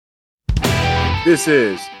This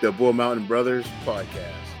is the Bull Mountain Brothers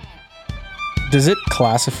podcast. Does it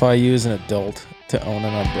classify you as an adult to own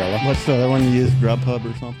an umbrella? What's the other one you use? Grubhub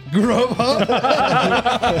or something? Grubhub?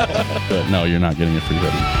 But no, you're not getting a free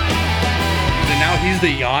hoodie. And now he's the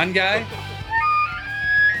yawn guy?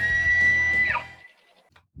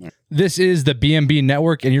 This is the BMB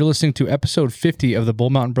Network, and you're listening to episode 50 of the Bull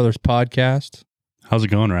Mountain Brothers podcast. How's it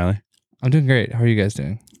going, Riley? I'm doing great. How are you guys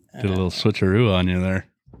doing? Did a little switcheroo on you there.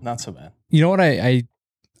 Not so bad. You know what? I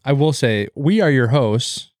will say, we are your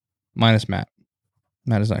hosts, minus Matt.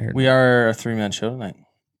 Matt is not here. We are a three-man show tonight.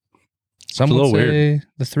 Some It's a would little say weird.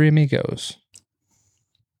 the Three Amigos.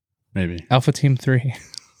 Maybe. Alpha Team 3.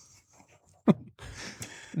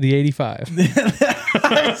 The 85.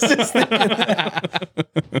 I was just thinking that.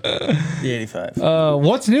 The 85.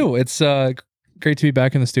 What's new? It's great to be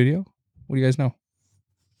back in the studio. What do you guys know?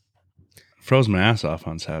 Froze my ass off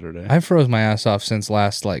on Saturday. I froze my ass off since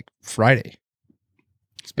last Friday.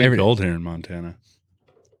 It's been every day. cold here in Montana.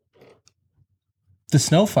 The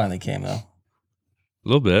snow finally came, though. A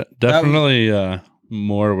little bit. Definitely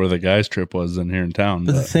more where the guys' trip was than here in town.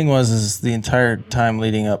 But the thing is the entire time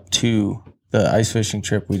leading up to the ice fishing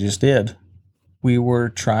trip we just did, we were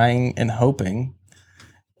trying and hoping.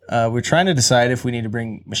 We're trying to decide if we need to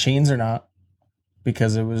bring machines or not,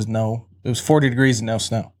 because it was 40 degrees and no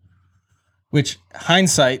snow. Which,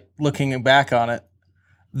 hindsight, looking back on it,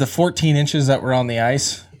 the 14 inches that were on the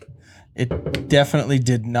ice, it definitely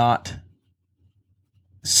did not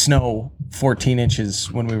snow 14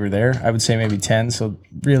 inches when we were there. I would say maybe 10. So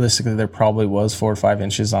realistically, there probably was 4 or 5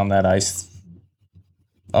 inches on that ice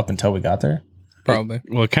up until we got there. Probably.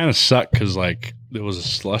 Well, it kind of sucked because there was a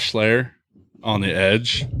slush layer on the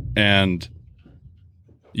edge, and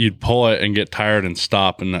you'd pull it and get tired and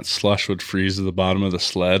stop, and that slush would freeze to the bottom of the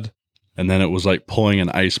sled. And then it was like pulling an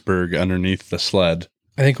iceberg underneath the sled.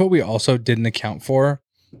 I think what we also didn't account for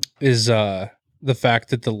is the fact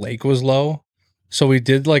that the lake was low. So we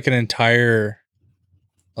did an entire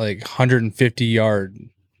 150 yard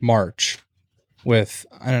march with,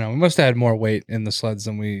 I don't know, we must have had more weight in the sleds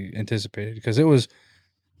than we anticipated, because it was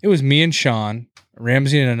me and Sean,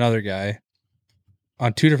 Ramsey and another guy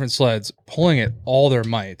on 2 different sleds pulling it all their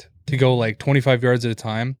might to go 25 yards at a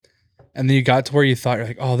time. And then you got to where you thought, you're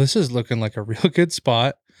like, oh, this is looking like a real good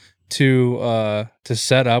spot to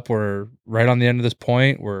set up. We're right on the end of this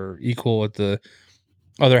point. We're equal with the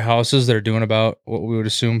other houses that are doing about what we would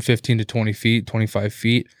assume 15 to 20 feet, 25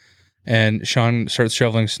 feet. And Sean starts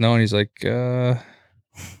shoveling snow, and he's like, I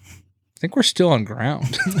think we're still on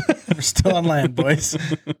ground. We're still on land, boys.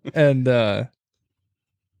 And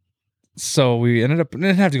so we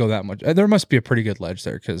didn't have to go that much. There must be a pretty good ledge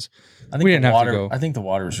there, because we didn't have to go. I think the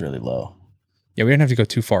water was really low. Yeah, we didn't have to go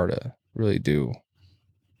too far to really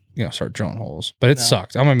start drilling holes. But it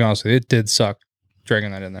sucked. I'm going to be honest with you. It did suck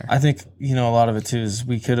dragging that in there. I think, a lot of it too is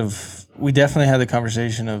we definitely had the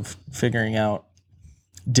conversation of figuring out,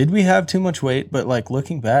 did we have too much weight? But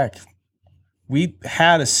looking back, we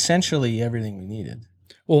had essentially everything we needed.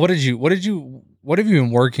 Well, what have you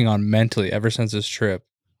been working on mentally ever since this trip?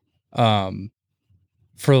 For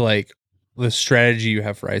the strategy you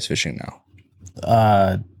have for ice fishing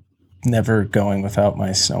now? Never going without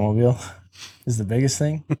my snowmobile is the biggest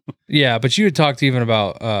thing. Yeah, but you had talked even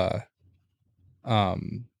about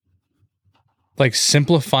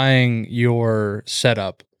simplifying your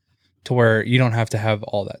setup to where you don't have to have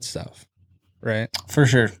all that stuff, right? For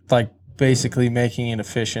sure. Basically making it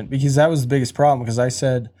efficient, because that was the biggest problem. Because I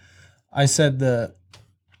said the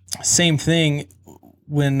same thing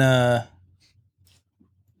when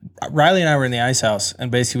Riley and I were in the ice house,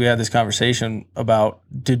 and basically we had this conversation about,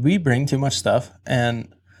 did we bring too much stuff?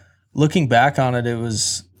 And looking back on it, it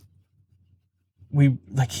was,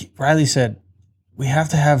 Riley said, we have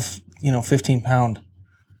to have 15-pound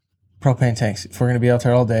propane tanks if we're going to be out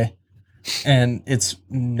there all day, and it's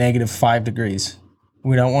 -5 degrees.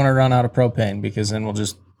 We don't want to run out of propane, because then we'll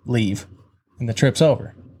just leave and the trip's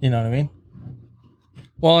over. You know what I mean?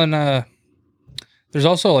 Well, and there's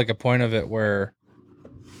also a point of it where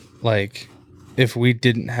if we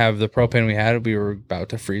didn't have the propane we had, we were about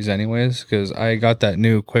to freeze anyways, because I got that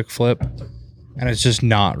new quick flip and it's just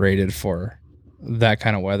not rated for that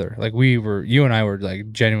kind of weather. You and I were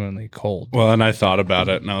genuinely cold. Well, and I thought about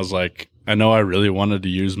it, and I was like, I know I really wanted to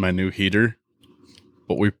use my new heater,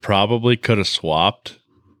 but we probably could have swapped,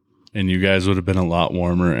 and you guys would have been a lot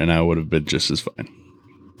warmer, and I would have been just as fine.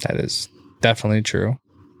 That is definitely true.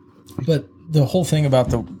 But the whole thing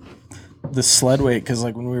about the sled weight, because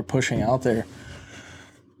when we were pushing out there,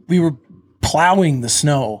 we were plowing the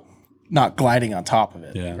snow, not gliding on top of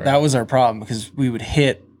it. Yeah. That was our problem, because we would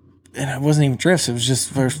hit and it wasn't even drifts. It was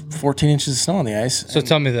just for 14 inches of snow on the ice. So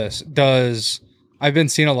tell me this: I've been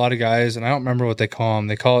seeing a lot of guys, and I don't remember what they call them.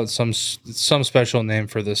 They call it some special name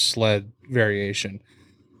for this sled variation,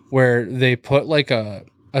 where they put like a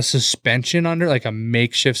suspension under, like a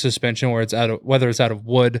makeshift suspension, where it's whether it's out of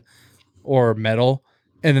wood or metal,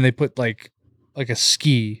 and then they put like a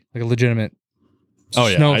ski, like a legitimate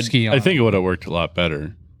snow ski on. I think it would have worked a lot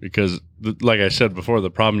better because, like I said before,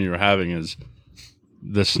 the problem you were having is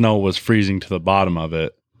the snow was freezing to the bottom of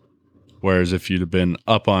it. Whereas if you'd have been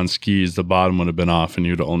up on skis, the bottom would have been off and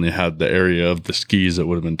you'd only had the area of the skis that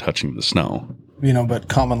would have been touching the snow. But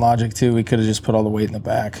common logic too, we could have just put all the weight in the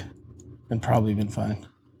back and probably been fine.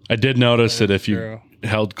 I did notice that if true. you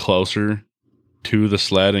held closer to the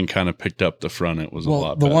sled and kind of picked up the front, it was a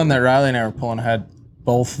lot better. The one that Riley and I were pulling had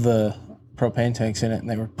both the propane tanks in it, and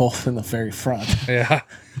they were both in the very front. Yeah.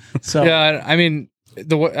 So yeah, I mean,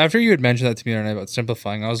 after you had mentioned that to me the other night about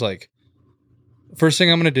simplifying, I was like, first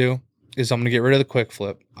thing I'm going to do is I'm going to get rid of the quick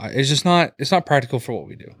flip. It's not practical for what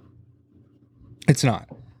we do. It's not.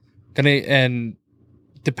 And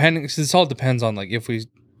depending, cause this all depends on like if we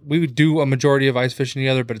would do a majority of ice fishing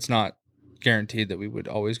together, but it's not guaranteed that we would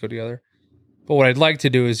always go together. But what I'd like to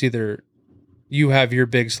do is either you have your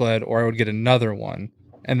big sled or I would get another one.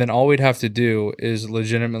 And then all we'd have to do is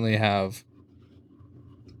legitimately have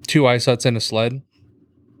 2 ice huts in a sled.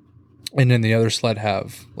 And then the other sled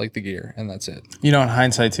have like the gear, and that's it. in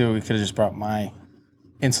hindsight too, we could have just brought my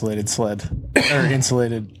insulated sled or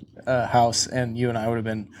insulated house, and you and I would have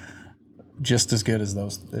been just as good as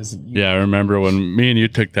those. Yeah, I remember when me and you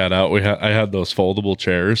took that out. I had those foldable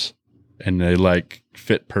chairs, and they like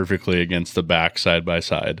fit perfectly against the back side by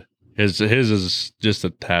side. His is just a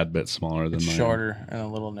tad bit smaller than mine. Shorter and a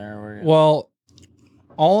little narrower. Yeah. Well,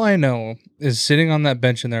 all I know is sitting on that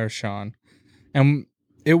bench in there with Sean, and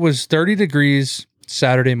it was 30 degrees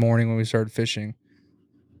Saturday morning when we started fishing.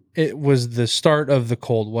 It was the start of the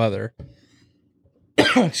cold weather.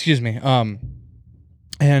 Excuse me.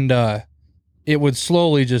 And it would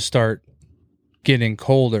slowly just start getting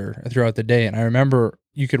colder throughout the day. And I remember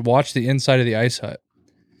you could watch the inside of the ice hut.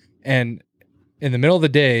 And in the middle of the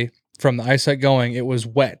day, from the ice hut going, it was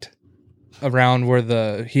wet around where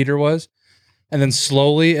the heater was. And then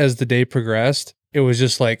slowly, as the day progressed, it was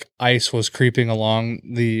just like ice was creeping along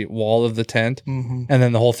the wall of the tent. Mm-hmm. And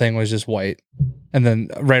then the whole thing was just white. And then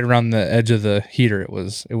right around the edge of the heater, it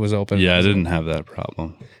was open. Yeah, I didn't have that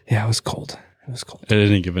problem. Yeah, it was cold. It was cold. At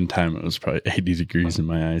any given time, it was probably 80 degrees in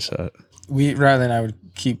my ice hut. Riley and I would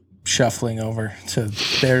keep shuffling over to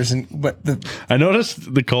theirs, I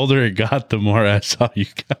noticed the colder it got, the more I saw you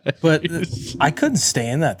guys. But I couldn't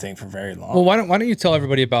stay in that thing for very long. Well, why don't you tell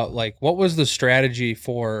everybody about like what was the strategy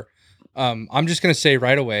for? I'm just gonna say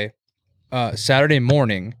right away. Saturday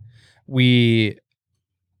morning, we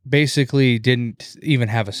basically didn't even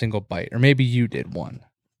have a single bite, or maybe you did one,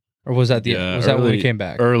 or was that that when we came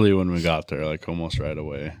back? Early when we got there, like almost right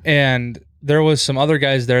away. And there was some other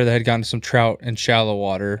guys there that had gotten some trout in shallow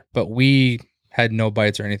water, but we had no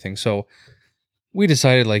bites or anything. So we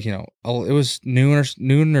decided, like, it was noon or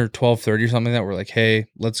 12:30 or something, that we're like, hey,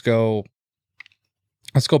 let's go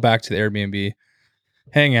back to the Airbnb,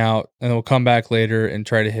 hang out, and then we'll come back later and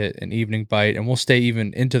try to hit an evening bite, and we'll stay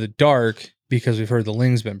even into the dark because we've heard the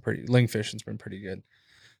ling fishing's been pretty good.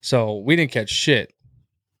 So we didn't catch shit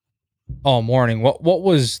all morning. What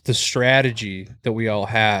was the strategy that we all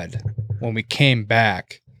had when we came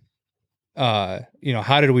back? How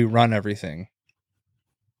did we run everything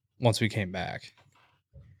once we came back?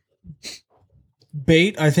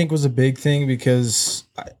 Bait, I think, was a big thing because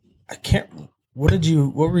I can't. What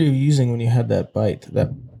were you using when you had that bite that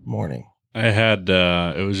morning? I had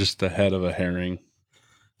it was just the head of a herring.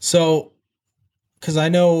 So, because I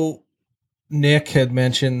know Nick had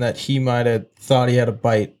mentioned that he might have thought he had a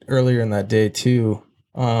bite earlier in that day too,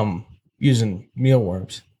 using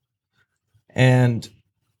mealworms. And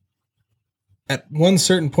at one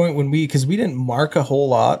certain point because we didn't mark a whole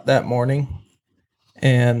lot that morning,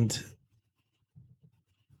 and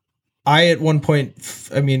I at one point,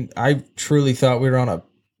 I truly thought we were on a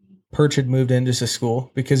perch had moved into a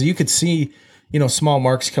school, because you could see, small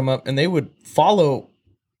marks come up and they would follow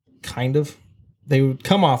they would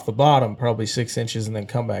come off the bottom probably 6 inches and then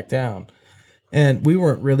come back down. And we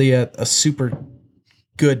weren't really at a super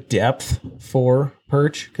good depth for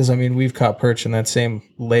perch, because we've caught perch in that same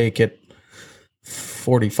lake at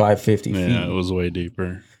 45, 50 feet. Yeah, it was way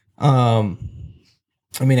deeper. I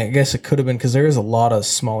guess it could have been, because there is a lot of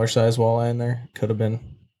smaller size walleye in there. Could have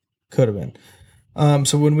been.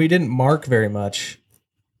 So when we didn't mark very much,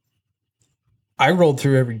 I rolled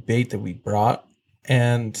through every bait that we brought,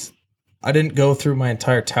 and I didn't go through my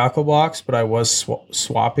entire tackle box, but I was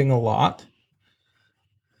swapping a lot.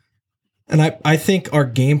 And I think our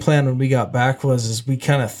game plan when we got back is we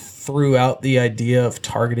kind of threw out the idea of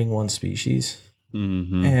targeting one species.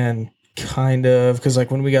 Mm-hmm. And kind of, because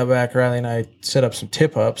like when we got back, Riley and I set up some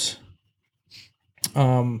tip-ups.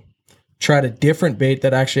 Tried a different bait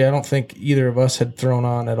that actually I don't think either of us had thrown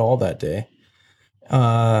on at all that day.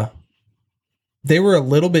 They were a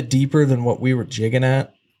little bit deeper than what we were jigging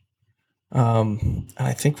at. And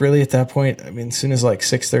I think really at that point, I mean, as soon as like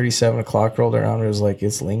 6:30, 7 o'clock rolled around, it was like,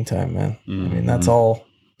 it's ling time, man. Mm-hmm. I mean, that's all.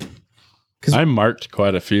 I marked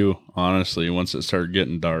quite a few, honestly, once it started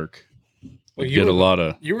getting dark. Well,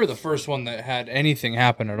 You were the first one that had anything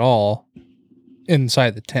happen at all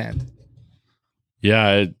inside the tent.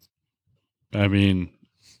 Yeah, I mean,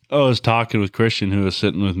 I was talking with Christian, who was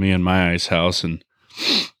sitting with me in my ice house, and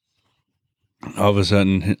all of a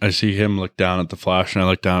sudden I see him look down at the flash, and I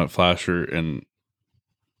look down at Flasher, and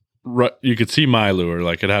you could see my lure,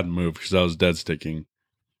 like it hadn't moved because I was dead sticking.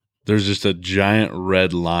 There's just a giant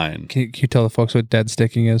red line. Can you tell the folks what dead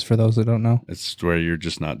sticking is for those that don't know? It's where you're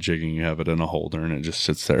just not jigging. You have it in a holder, and it just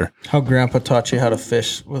sits there. How Grandpa taught you how to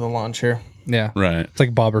fish with a lawn chair. Yeah. Right. It's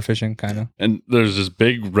like bobber fishing, kind of. And there's this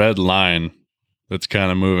big red line that's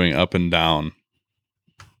kind of moving up and down.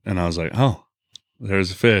 And I was like, oh,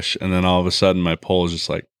 there's a fish. And then all of a sudden my pole is just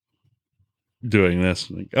like doing this.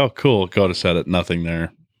 I'm like, oh, cool. Go to set it. Nothing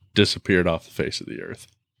there. Disappeared off the face of the earth.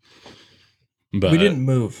 But We didn't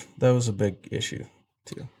move. That was a big issue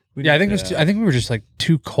too. I think I think we were just like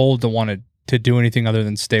too cold to want to do anything other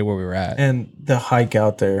than stay where we were at. And the hike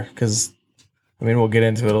out there, because I mean, we'll get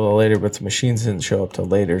into it a little later, but the machines didn't show up till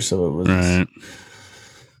later, so it was. right.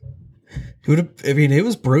 It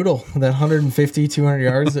was brutal. That 150, 200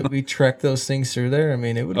 yards that we trekked those things through there. I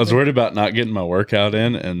mean, it would. I was worried about not getting my workout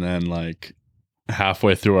in, and then like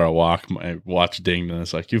halfway through our walk, my watch dinged, and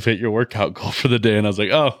it's like, you've hit your workout goal for the day. And I was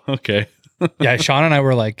like, oh, okay. Yeah, Sean and I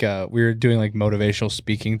were like, we were doing like motivational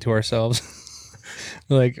speaking to ourselves.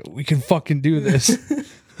 Like, we can fucking do this.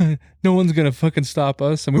 No one's gonna fucking stop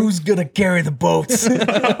us. And Who's gonna carry the boats?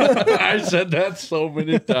 I said that so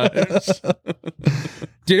many times.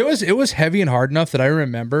 Dude, it was heavy and hard enough that I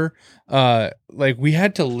remember, like we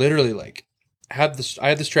had to literally like I had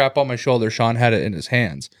the strap on my shoulder. Sean had it in his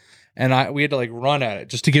hands, and we had to like run at it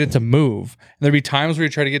just to get it to move. And there'd be times where you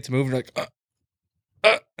try to get to move, and you're like,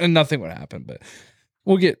 and nothing would happen. But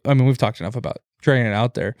we've talked enough about dragging it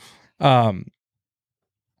out there.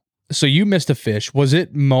 So you missed a fish. Was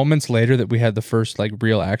it moments later that we had the first like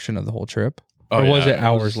real action of the whole trip? Or was it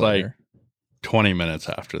hours later? Like 20 minutes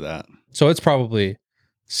after that. So it's probably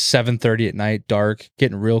 7:30 at night, dark,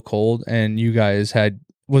 getting real cold, and you guys had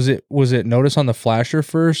was it notice on the flasher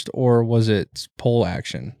first, or was it pole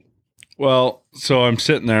action? Well, so I'm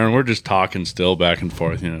sitting there and we're just talking still back and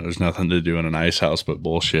forth. You know, there's nothing to do in an ice house but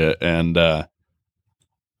bullshit. And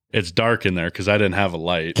it's dark in there because I didn't have a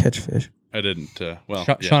light. Catch fish. I didn't.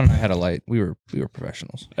 Sean and I had a light. We were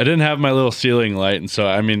professionals. I didn't have my little ceiling light, and so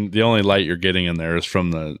I mean, the only light you're getting in there is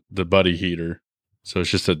from the buddy heater. So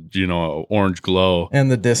it's just a orange glow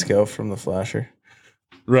And the disco from the flasher.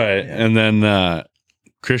 right. Yeah. And then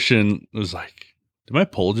Christian was like, "Did my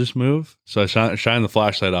pole just move?" So I shine the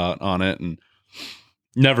flashlight out on it and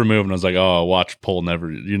never moved. And I was like, "Oh, watch pole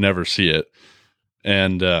you never see it."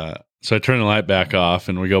 And so I turn the light back off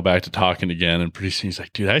and we go back to talking again. And pretty soon he's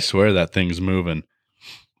like, "Dude, I swear that thing's moving."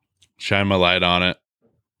 Shine my light on it.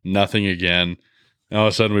 Nothing again. And all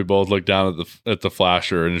of a sudden we both look down at the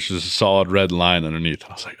flasher and it's just a solid red line underneath.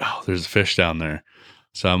 I was like, "Oh, there's a fish down there."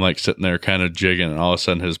 So I'm like sitting there kind of jigging, and all of a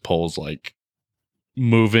sudden his pole's like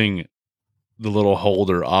moving the little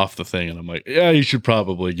holder off the thing. And I'm like, "Yeah, you should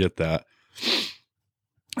probably get that."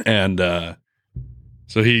 And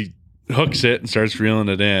so he hooks it and starts reeling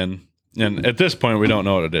it in. And at this point, we don't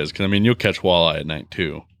know what it is. Because, I mean, you'll catch walleye at night,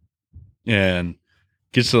 too. And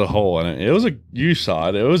gets to the hole. And you saw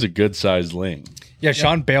it. It was a good-sized ling. Yeah,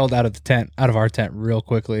 Sean bailed out of our tent real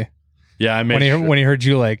quickly. Yeah, I made when he heard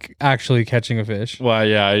you, like, actually catching a fish. Well,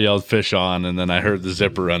 yeah, I yelled fish on. And then I heard the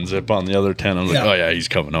zipper unzip on the other tent. I was like, oh, yeah, he's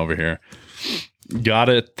coming over here. Got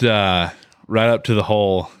it right up to the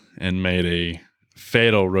hole and made a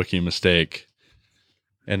fatal rookie mistake.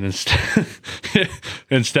 And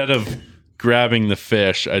instead of grabbing the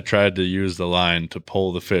fish, I tried to use the line to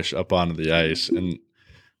pull the fish up onto the ice and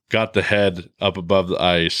got the head up above the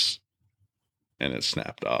ice, and it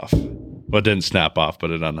snapped off. Well, it didn't snap off,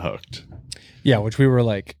 but it unhooked. Yeah, which we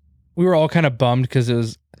were all kind of bummed because it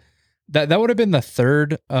was that would have been the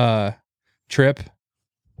third trip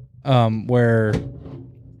where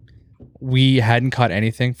we hadn't caught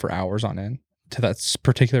anything for hours on end to that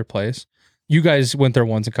particular place. you guys went there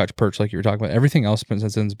once and caught perch, like you were talking about. Everything else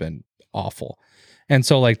since then's been awful. And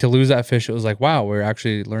so like to lose that fish, it was like, wow, we're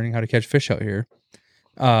actually learning how to catch fish out here.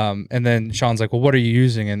 And then Sean's like, well, what are you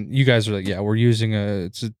using? And you guys are like, yeah, we're using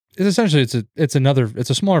it's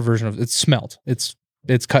a smaller version of it's smelt. It's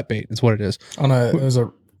cut bait. It's what it is.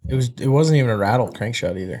 It wasn't even a rattle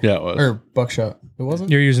crankshot either. Yeah, it was. Or buckshot. It wasn't.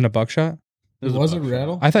 You're using a buckshot? It was a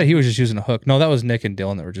rattle. I thought he was just using a hook. No, that was Nick and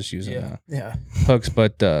Dylan that were just using hooks,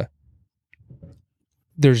 but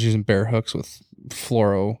they're just using bare hooks with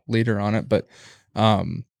fluoro leader on it. But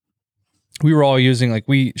we were all using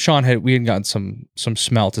we had gotten some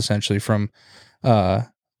smelt essentially from the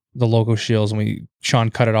local shields, and Sean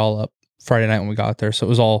cut it all up Friday night when we got there. So it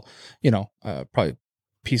was all, probably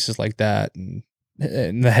pieces like that and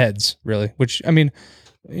the heads really, which I mean,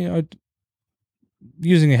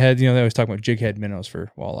 using a head, they always talk about jig head minnows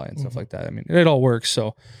for walleye and stuff like that. I mean, it all works.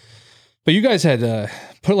 So, but you guys had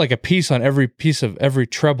put like a piece on every piece of every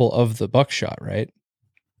treble of the buckshot, right?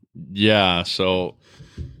 Yeah. So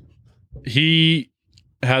he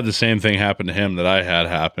had the same thing happen to him that I had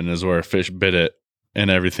happen, is where a fish bit it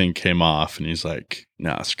and everything came off. And he's like,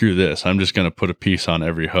 nah, screw this. I'm just going to put a piece on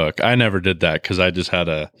every hook. I never did that because I just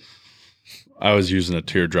I was using a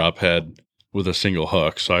teardrop head with a single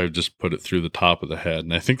hook. So I just put it through the top of the head.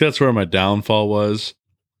 And I think that's where my downfall was.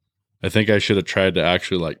 I think I should have tried to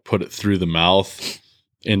actually put it through the mouth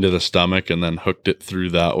into the stomach and then hooked it through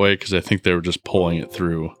that way, because I think they were just pulling it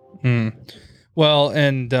through. Well,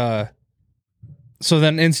 and so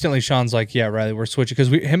then instantly Sean's like, yeah, Riley, we're switching, because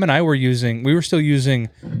him and I were still using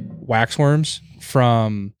waxworms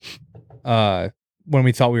from when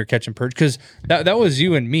we thought we were catching perch, because that was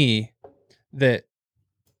you and me that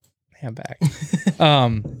back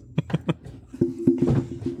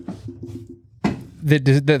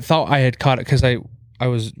that thought I had caught it, because I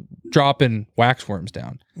was dropping waxworms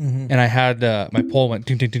down, and I had my pole went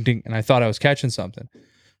ding ding ding ding, and I thought I was catching something.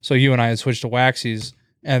 So you and I had switched to waxies,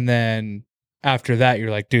 and then after that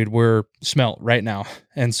you're like, dude, we're smelt right now.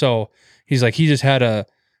 And so he's like, he had a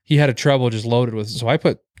treble just loaded with, so I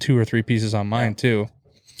put 2 or 3 pieces on mine too.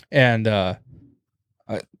 And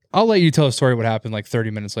I'll let you tell a story what happened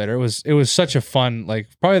 30 minutes later. It was such a fun,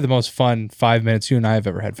 probably the most fun 5 minutes you and I have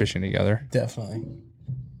ever had fishing together. Definitely.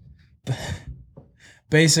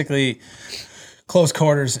 Basically, close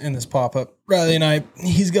quarters in this pop-up. Riley and I,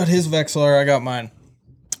 he's got his Vexilar, I got mine.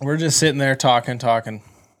 We're just sitting there talking.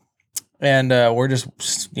 And we're just,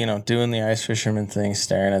 doing the ice fisherman thing,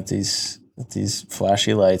 staring at these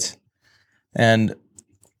flashy lights. And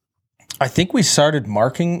I think we started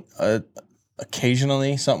marking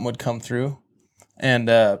occasionally something would come through.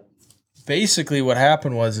 And basically what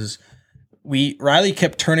happened was Riley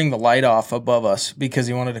kept turning the light off above us because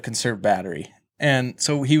he wanted to conserve battery. And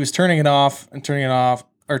so he was turning it off and turning it off,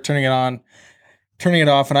 or turning it on, turning it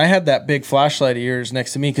off. And I had that big flashlight of yours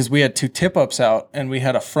next to me because we had 2 tip-ups out, and we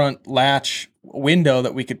had a front latch window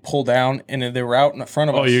that we could pull down, and they were out in the front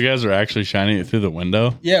of us. Oh, you guys are actually shining it through the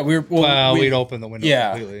window? Yeah, we'd open the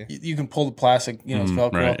window completely. You can pull the plastic, it's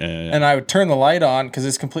Velcro. Right, yeah. And I would turn the light on because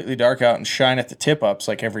it's completely dark out and shine at the tip-ups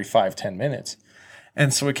every 5-10 minutes.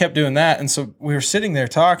 And so we kept doing that. And so we were sitting there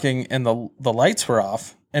talking, and the lights were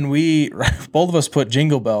off, and both of us put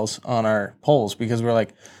jingle bells on our poles because we're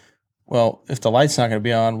like, well, if the light's not going to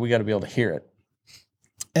be on, we got to be able to hear it.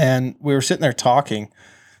 And we were sitting there talking,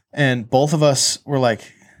 and both of us were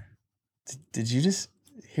like, did you just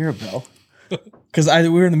hear a bell? Because we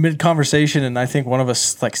were in the mid-conversation, and I think one of us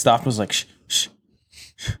stopped and was like, shh, shh,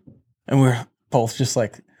 shh. And we were both just I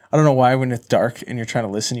don't know why when it's dark and you're trying to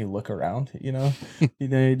listen, you look around, you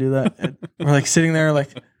do that. And we're sitting there and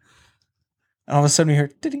all of a sudden we hear,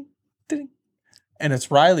 ding, ding. And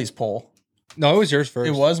it's Riley's pole. No, it was yours first.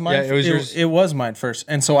 It was mine. Yeah, it was yours. It was mine first.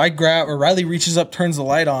 And so Riley reaches up, turns the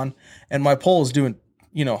light on, and my pole is doing,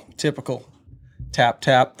 typical tap,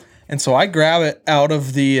 tap. And so I grab it out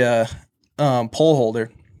of the pole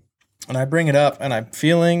holder, and I bring it up, and I'm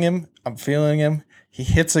feeling him. He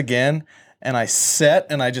hits again, and I set,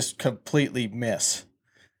 and I just completely miss.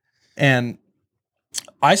 And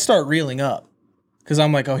I start reeling up. Because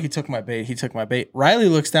I'm like, oh, he took my bait. Riley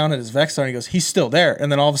looks down at his Vexilar and he goes, he's still there.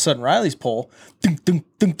 And then all of a sudden, Riley's pole, ding, ding,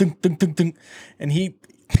 ding, ding, ding, ding, ding, and he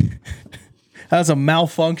has a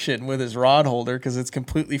malfunction with his rod holder because it's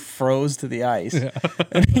completely froze to the ice. Yeah.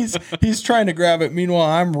 And he's trying to grab it. Meanwhile,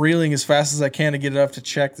 I'm reeling as fast as I can to get it up to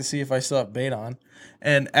check to see if I still have bait on.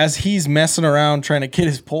 And as he's messing around trying to get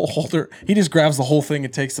his pole holder, he just grabs the whole thing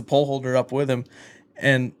and takes the pole holder up with him.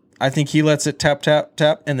 And I think he lets it tap, tap,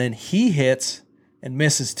 tap, and then he hits and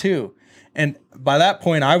misses too. And by that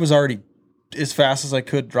point, I was already as fast as I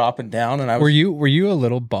could dropping down, and I was. Were you a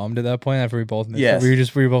little bummed at that point after we both missed? Yes.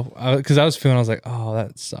 It? Were you both? Because I was feeling, I was like, oh,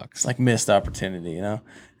 that sucks. It's like missed opportunity, you know.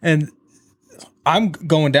 And I'm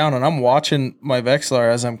going down, and I'm watching my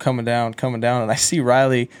Vexlar as I'm coming down, and I see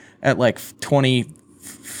Riley at like 15,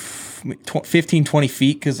 20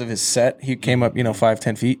 feet because of his set. He came up,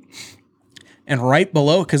 5-10 feet. And right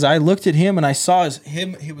below, because I looked at him and I saw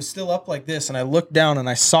him, he was still up like this, and I looked down and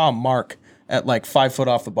I saw a mark at like 5 foot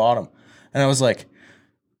off the bottom. And I was like,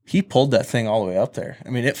 he pulled that thing all the way up there. I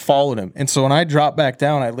mean, it followed him. And so when I dropped back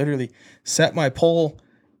down, I literally set my pole,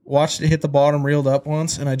 watched it hit the bottom, reeled up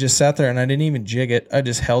once, and I just sat there and I didn't even jig it. I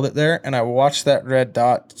just held it there and I watched that red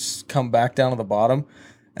dot come back down to the bottom.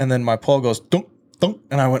 And then my pole goes dunk, dunk,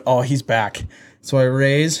 and I went, oh, he's back. So I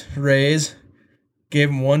raise, gave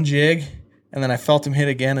him one jig, and then I felt him hit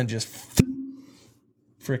again and just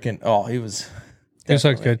freaking, oh, he was. It was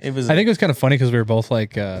good. I think it was kind of funny because we were both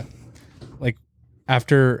like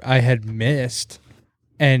after I had missed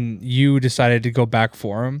and you decided to go back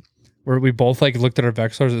for him, where we both like looked at our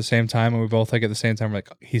Vexlars at the same time, and we both like at the same time, we're like,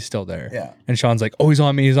 he's still there. Yeah. And Sean's like, oh, he's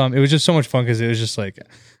on me. It was just so much fun because it was just like,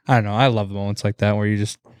 I don't know. I love the moments like that where you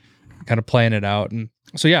just kind of playing it out. And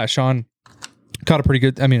so, yeah, Sean caught a really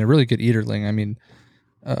good eaterling. I mean,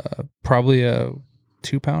 probably a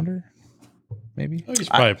 2-pounder, maybe. He's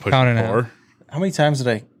probably pushing pound and a 4. half. How many times did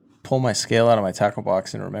I pull my scale out of my tackle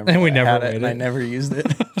box and remember And we that never I had it weighed and it. I never used it?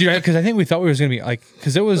 Because I think we thought we was going to be like,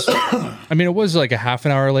 because it was, it was like a half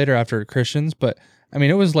an hour later after Christians, but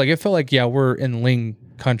it was like, it felt like, yeah, we're in Ling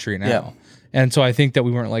country now. Yeah. And so I think that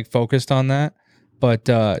we weren't like focused on that. But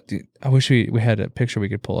dude, I wish we had a picture we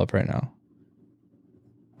could pull up right now.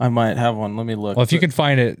 I might have one. Let me look. Well, if you can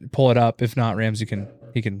find it, pull it up. If not, Ramsey can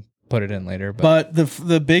put it in later. But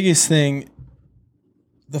the biggest thing,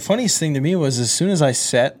 the funniest thing to me was as soon as I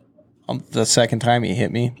set the second time he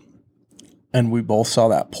hit me, and we both saw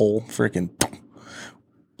that pole freaking,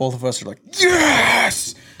 both of us are like,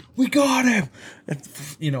 yes, we got him, and,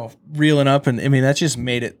 reeling up. And that just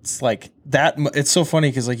made it, it's like that. It's so funny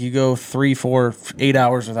because like you go 3, 4, 8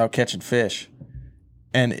 hours without catching fish,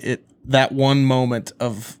 and that one moment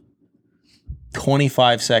of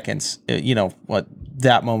 25 seconds,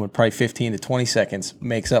 that moment, probably 15 to 20 seconds,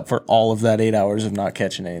 makes up for all of that 8 hours of not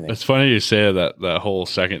catching anything. It's funny you say that whole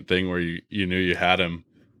second thing where you knew you had him.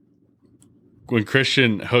 When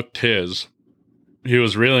Christian hooked his, he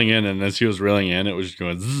was reeling in, and as he was reeling in, it was just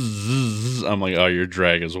going zzz. I'm like, oh, your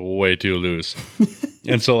drag is way too loose.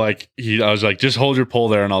 And so like I was like, just hold your pole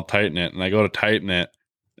there and I'll tighten it. And I go to tighten it,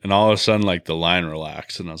 and all of a sudden like the line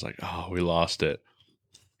relaxed, and I was like, oh, we lost it.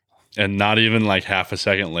 And not even like half a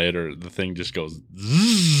second later, the thing just goes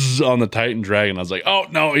zzz on the Titan drag, and I was like, "Oh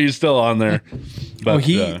no, he's still on there." But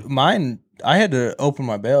mine, I had to open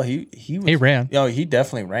my bail. He ran. Oh, he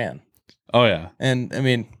definitely ran. Oh yeah. And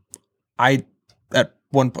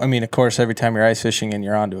of course, every time you're ice fishing and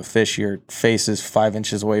you're onto a fish, your face is 5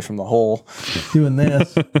 inches away from the hole, doing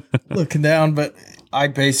this, looking down. But I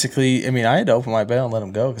basically, I had to open my bail and let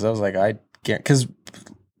him go because I was like, I can't, because.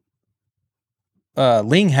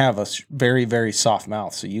 Ling have a very, very soft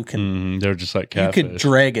mouth, so you can. They're just like catfish. You could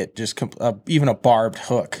drag it, even a barbed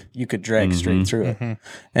hook. You could drag straight through it,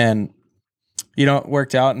 and it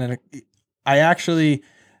worked out. And then I actually,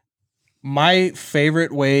 my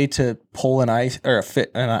favorite way to pull an ice or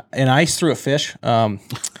an ice through a fish,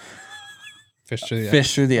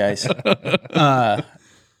 fish through the ice. I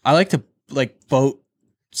like to boat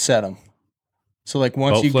set them. So like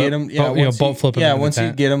once boat you flip? get them, boat flip. Yeah, once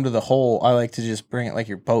you get them to the hole, I like to just bring it like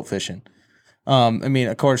you're boat fishing.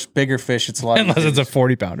 Of course, bigger fish, it's a lot. Unless it's a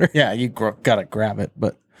 40-pounder. Yeah, you gotta grab it.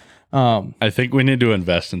 But I think we need to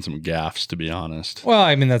invest in some gaffs, to be honest.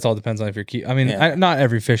 Well, that all depends on if you're not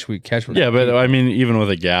every fish we catch. Yeah, but even with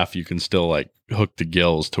a gaff, you can still like hook the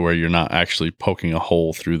gills to where you're not actually poking a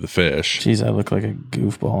hole through the fish. Jeez, I look like a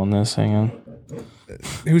goofball in this. Hang on.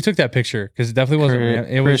 Who took that picture? Because it definitely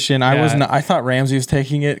wasn't Christian. I wasn't. I thought Ramsey was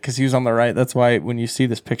taking it because he was on the right. That's why when you see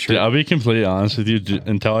this picture, I'll be completely honest with you.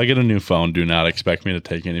 Until I get a new phone, do not expect me to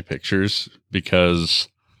take any pictures because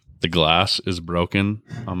the glass is broken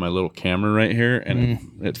on my little camera right here, and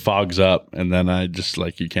it fogs up, and then I just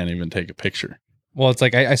you can't even take a picture. Well, it's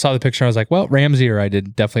like I saw the picture. I was like, well, Ramsey or I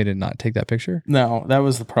definitely did not take that picture. No, that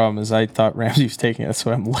was the problem. Is I thought Ramsey was taking it. That's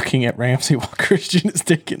why I'm looking at Ramsey while Christian is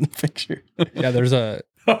taking the picture. Yeah, there's a.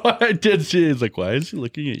 I did see. He's like, why is he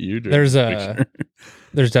looking at you? There's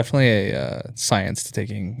definitely a science to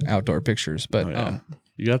taking outdoor pictures. But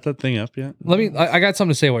you got that thing up yet? I got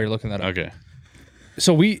something to say while you're looking that up. Okay.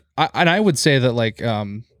 So I would say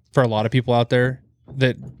that for a lot of people out there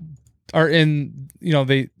that are in,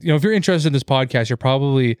 if you're interested in this podcast, you're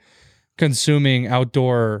probably consuming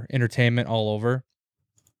outdoor entertainment all over.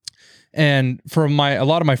 And for a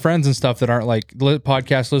lot of my friends and stuff that aren't like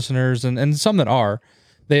podcast listeners and some that are,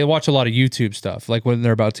 they watch a lot of YouTube stuff. Like when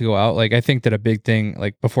they're about to go out, like I think that a big thing,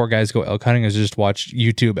 like before guys go elk hunting, is just watch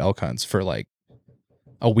YouTube elk hunts for like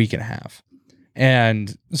a week and a half.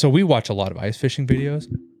 And so we watch a lot of ice fishing videos,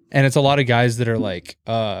 and it's a lot of guys that are like,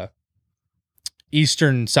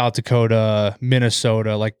 Eastern South Dakota,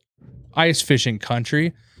 Minnesota, like ice fishing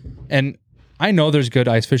country. And I know there's good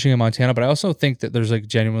ice fishing in Montana, but I also think that there's like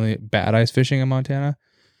genuinely bad ice fishing in Montana.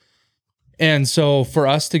 And so for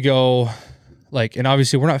us to go like, and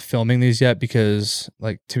obviously we're not filming these yet because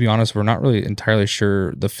like, to be honest, we're not really entirely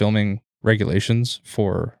sure the filming regulations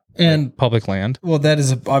for and public land. Well, that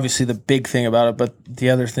is obviously the big thing about it. But the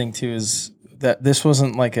other thing too is that this was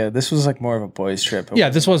like more of a boys trip.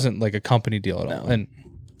 This wasn't like a company deal at all. And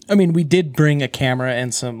I mean, we did bring a camera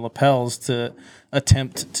and some lapels to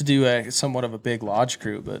attempt to do somewhat of a big lodge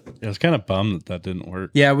crew, but I was kind of bummed that didn't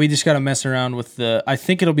work. yeah, we just got to mess around with I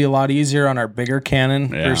think it'll be a lot easier on our bigger Canon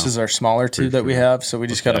versus our smaller two that we have. So we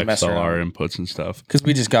just got to mess around our inputs and stuff because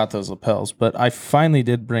we just got those lapels. But I finally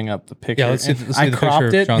did bring up the picture. Yeah, let's see I the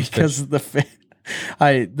cropped picture it of John's because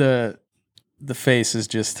the face is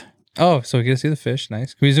just. Oh, so we can see the fish.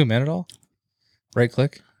 Nice. Can we zoom in at all? Right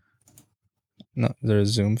click. No, there's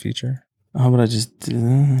a zoom feature. How about I just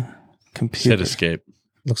computer? Hit escape.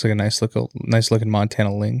 Looks like a nice looking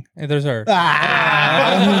Montana ling. Hey, there's our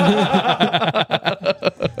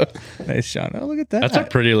nice Sean. Oh, look at that. That's a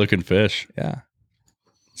pretty looking fish. Yeah.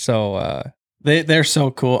 So they're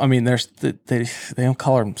so cool. I mean, they don't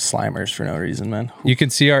call them slimers for no reason, man. You can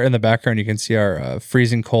see in the background. You can see our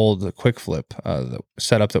freezing cold quick flip the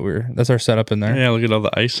setup that's our setup in there. Yeah, look at all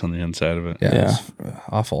the ice on the inside of it. Yeah. It's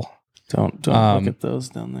awful. Don't look at those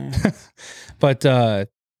down there. But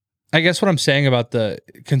I guess what I'm saying about the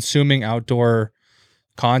consuming outdoor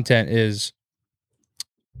content is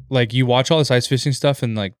like you watch all this ice fishing stuff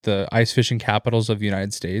in like the ice fishing capitals of the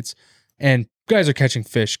United States, and guys are catching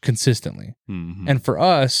fish consistently. Mm-hmm. And for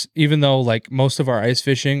us, even though like most of our ice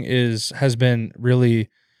fishing has been really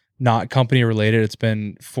not company related, it's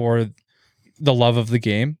been for the love of the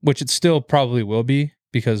game, which it still probably will be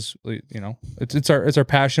because it's our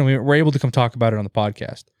passion. We're able to come talk about it on the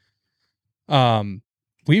podcast.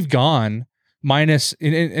 We've gone minus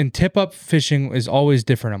and tip up fishing is always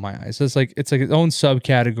different in my eyes. It's like its own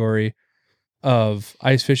subcategory of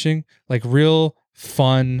ice fishing. Like real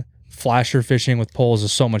fun flasher fishing with poles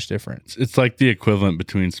is so much different. It's like the equivalent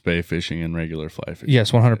between spay fishing and regular fly fishing.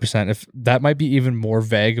 Yes, 100%. If that might be even more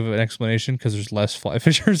vague of an explanation because there's less fly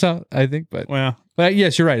fishers out, I think. But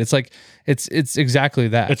yes, you're right. It's like it's exactly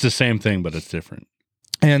that. It's the same thing, but it's different.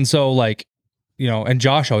 And so like, and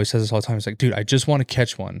Josh always says this all the time. He's like, dude, I just want to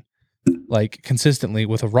catch one like consistently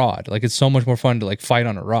with a rod. Like it's so much more fun to like fight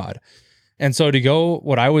on a rod. And so to go,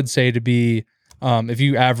 what I would say to be, if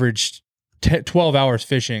you averaged 12 hours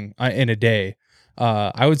fishing in a day,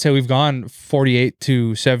 I would say we've gone 48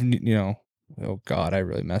 to 70, oh God, I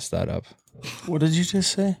really messed that up. What did you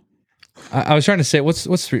just say? I was trying to say,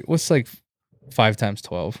 what's like 5 times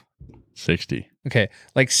 12? 60. Okay.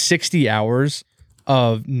 Like 60 hours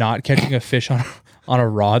of not catching a fish on a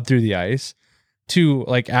rod through the ice to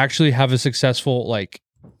like actually have a successful, like,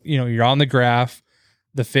 you're on the graph,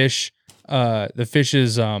 the fish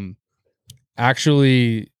is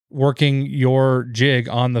actually working your jig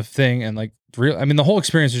on the thing, and like the whole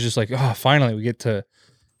experience is just like, oh, finally we get to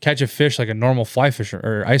catch a fish like a normal fly fisher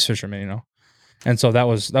or ice fisherman, And so that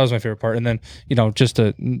was my favorite part. And then, just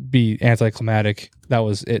to be anticlimactic, that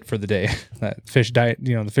was it for the day. That fish died,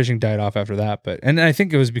 the fishing died off after that. And I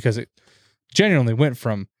think it was because it genuinely went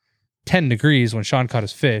from 10 degrees when Sean caught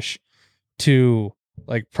his fish to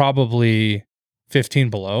like probably 15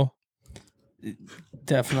 below.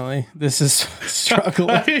 Definitely. This is struggle.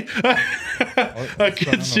 I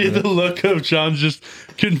can see the look of John's just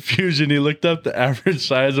confusion. He looked up the average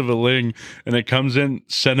size of a ling, and it comes in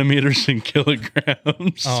centimeters and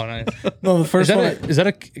kilograms. Oh, nice. No, the first one. Is that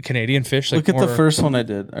a Canadian fish? Look at the first one I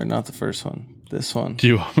did, or not the first one. This one. Do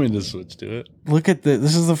you want me to switch to it? Look at this.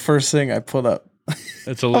 This is the first thing I put up.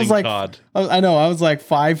 It's a ling cod. I know. I was like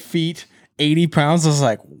 5 feet, 80 pounds. I was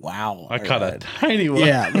like, wow. I caught a tiny one.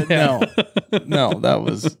 Yeah, but no, that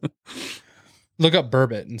was. Look up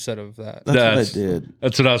burbot instead of that. That's what I did.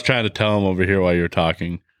 That's what I was trying to tell him over here while you were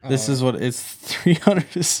talking. This is what it's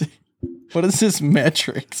 300. What is this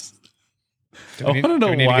metrics? I want to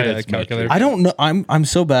know why it's calculator. I don't know. I'm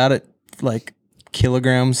so bad at like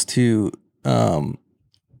kilograms to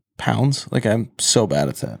pounds. Like I'm so bad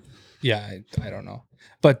at that. Yeah, I don't know.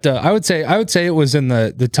 But I would say it was in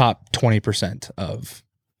the top 20% of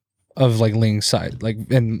of like ling side,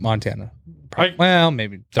 like in Montana. Maybe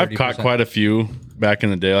 30%. I've caught quite a few back in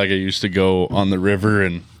the day. Like I used to go on the river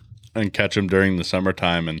and catch them during the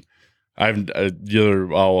summertime, and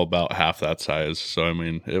you're all about half that size. So I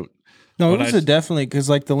mean, it was definitely because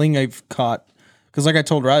like the ling I've caught, because like I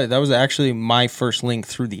told Riley, that was actually my first ling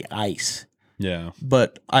through the ice. Yeah,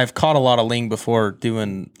 but I've caught a lot of ling before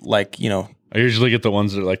doing like I usually get the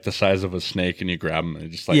ones that are like the size of a snake, and you grab them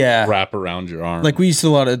and just like wrap around your arm. Like we used to a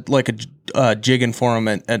lot of like a jigging for them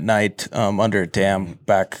at night under a dam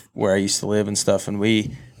back where I used to live and stuff. And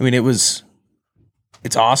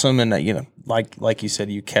it's awesome. And like you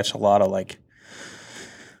said, you catch a lot of like,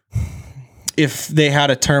 if they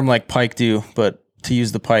had a term like pike do, but to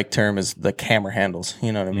use the pike term is the camera handles.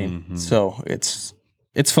 You know what I mean? Mm-hmm. So it's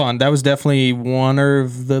fun. That was definitely one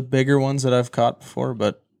of the bigger ones that I've caught before,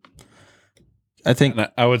 but I think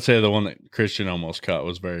I would say the one that Christian almost caught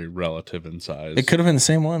was very relative in size. It could have been the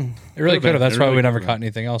same one. It really could have. That's why we never caught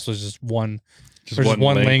anything else. Was just one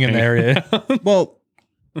ling in the area. Well,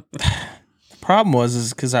 the problem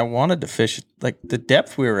was because I wanted to fish like the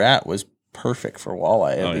depth we were at was perfect for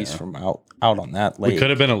walleye, at least from out on that lake. We could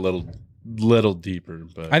have been a little deeper,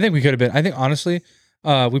 but I think we could have been. I think honestly,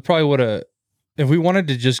 we probably would have, if we wanted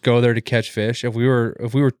to just go there to catch fish. If we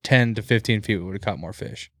were 10 to 15 feet, we would have caught more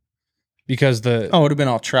fish. Because it would have been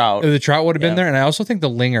all trout. The trout would have been there, and I also think the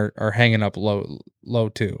ling are hanging up low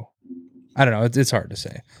too. I don't know. It's hard to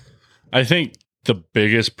say. I think the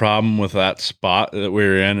biggest problem with that spot that we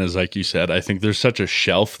were in is, like you said, I think there's such a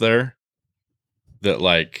shelf there that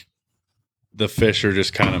like the fish are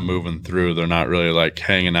just kind of moving through. They're not really like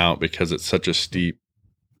hanging out because it's such a steep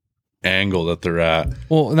angle that they're at.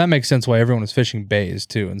 Well, that makes sense why everyone was fishing bays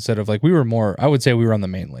too, instead of like I would say we were on the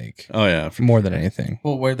main lake. Oh yeah, more than anything.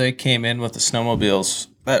 Well, where they came in with the snowmobiles,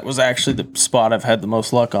 that was actually the spot I've had the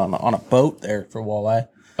most luck on a boat there for walleye.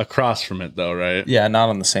 Across from it though, right? Yeah, not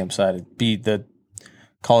on the same side. It'd be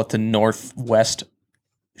call it the northwest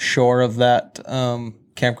shore of that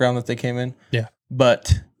campground that they came in. Yeah.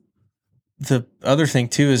 But the other thing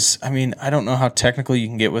too is, I mean, I don't know how technical you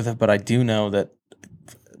can get with it, but I do know that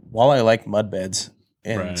walleye like mud beds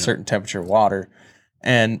in certain temperature water.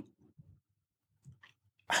 And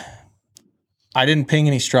I didn't ping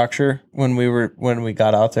any structure when we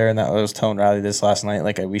got out there, and that I was telling Riley this last night.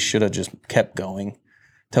 Like we should have just kept going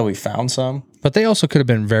till we found some. But they also could have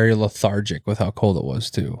been very lethargic with how cold it was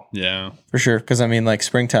too. Yeah, for sure. Because I mean, like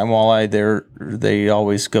springtime walleye, they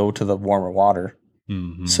always go to the warmer water.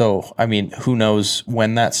 Mm-hmm. So I mean, who knows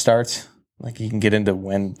when that starts? Like you can get into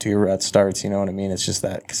when deer rut starts. You know what I mean? It's just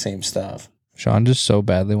that same stuff. Sean just so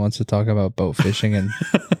badly wants to talk about boat fishing, and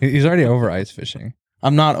he's already over ice fishing.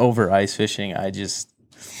 I'm not over ice fishing. I just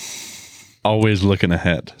always looking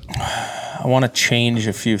ahead. I want to change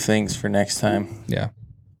a few things for next time. Yeah.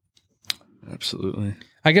 Absolutely.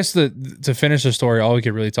 I guess to finish the story, all we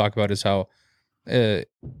could really talk about is how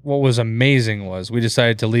what was amazing was we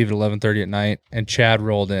decided to leave at 11:30 at night, and Chad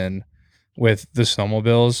rolled in with the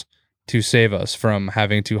snowmobiles to save us from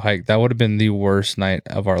having to hike. That would have been the worst night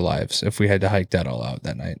of our lives if we had to hike that all out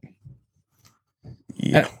that night.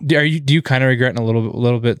 Yeah. Do you kind of regret in a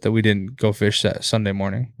little bit that we didn't go fish that Sunday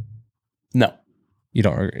morning? No. You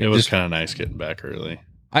don't regret. It was kind of nice getting back early.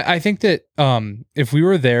 I think that if we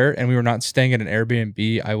were there and we were not staying at an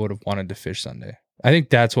Airbnb, I would have wanted to fish Sunday. I think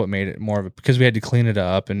that's what made it more of it, because we had to clean it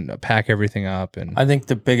up and pack everything up. And I think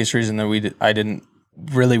the biggest reason that I didn't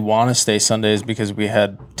really want to stay Sunday is because we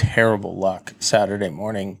had terrible luck Saturday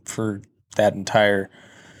morning for that entire.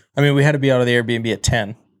 I mean, we had to be out of the Airbnb at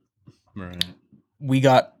 10. Right. We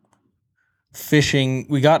got fishing.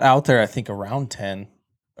 We got out there, I think, around 10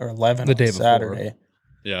 or 11 the day on Saturday. Before.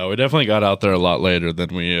 Yeah, we definitely got out there a lot later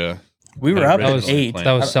than we were up at 8.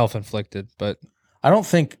 That was self-inflicted, but I don't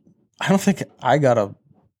think I got a.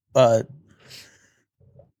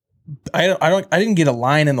 I didn't get a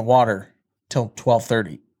line in the water till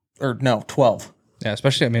 12:30 or no 12. Yeah,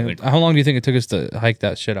 especially. I mean, how long do you think it took us to hike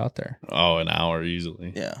that shit out there? Oh, an hour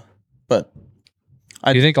easily. Yeah, but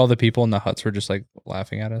do you think all the people in the huts were just like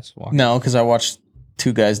laughing at us? No, because I watched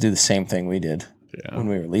two guys do the same thing we did when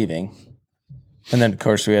we were leaving, and then of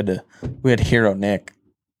course we had Hero Nick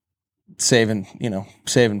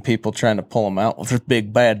saving people trying to pull them out with his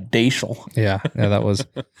big bad diesel. Yeah, that was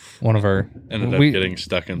one of our. Ended up getting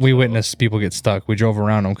stuck in. We witnessed people get stuck. We drove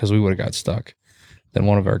around them because we would have got stuck. Then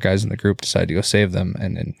one of our guys in the group decided to go save them,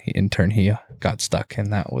 and then in turn he got stuck,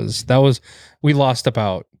 and that was we lost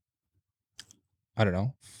about, I don't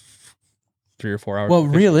know, 3 or 4 hours. Well,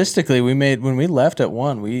 realistically, when we left at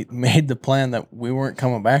 1, we made the plan that we weren't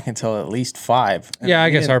coming back until at least 5. Yeah, I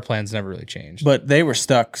guess our plans never really changed. But they were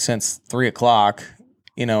stuck since 3 o'clock.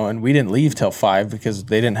 and we didn't leave till 5 because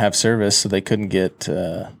they didn't have service, so they couldn't get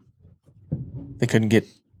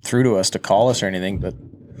through to us to call us or anything. But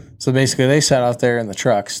so basically, they sat out there in the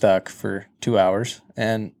truck stuck for 2 hours,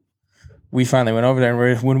 and we finally went over there.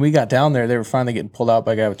 And when we got down there, they were finally getting pulled out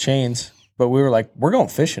by a guy with chains. But we were like, "We're going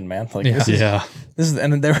fishing, man!" Like this is,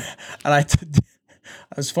 and they were, and it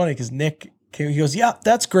was funny because Nick came, he goes, "Yeah,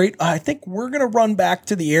 that's great. I think we're gonna run back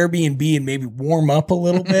to the Airbnb and maybe warm up a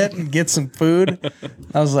little bit and get some food."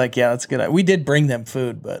 I was like, "Yeah, that's good." We did bring them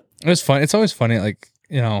food, but it was fun. It's always funny, like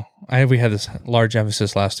we had this large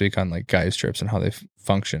emphasis last week on like guys trips and how they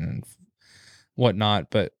function and whatnot,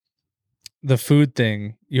 but the food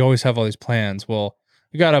thing, you always have all these plans. Well,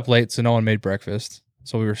 we got up late, so no one made breakfast,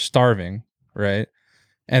 so we were starving, right?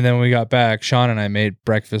 And then when we got back, Sean and I made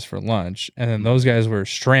breakfast for lunch, and then those guys were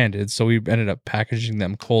stranded, so we ended up packaging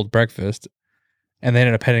them cold breakfast, and they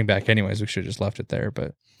ended up heading back anyways. We should have just left it there,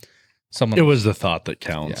 but it was the thought that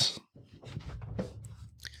counts. Yeah.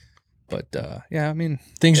 But I mean,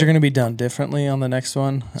 things are going to be done differently on the next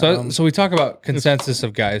one. So we talk about consensus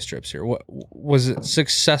of guys trips here. What was it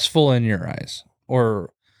successful in your eyes,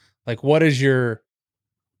 or like what is your?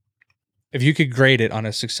 If you could grade it on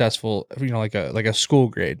a successful, like a school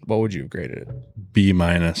grade, what would you have graded it? B-.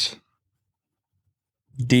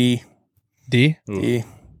 D. D? Ooh. D.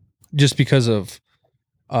 Just because of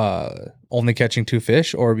only catching 2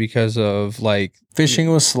 fish, or because of like Fishing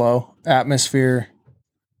was slow. Atmosphere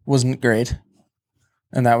wasn't great.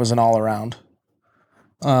 And that was an all around.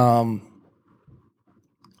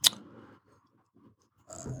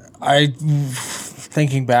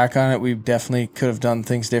 Thinking back on it, we definitely could have done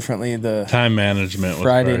things differently. The time management was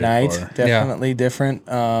Friday very night, poor. definitely different.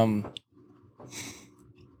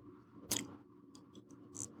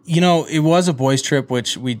 It was a boys trip,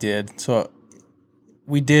 which we did. So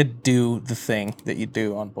we did do the thing that you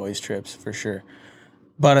do on boys trips for sure.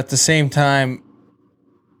 But at the same time,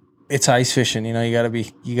 it's ice fishing. You gotta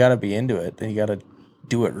be into it, and you gotta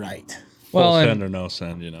do it right. Full send or no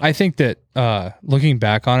send, I think that looking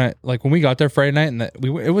back on it, like when we got there Friday night, and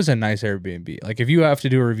it was a nice Airbnb. Like if you have to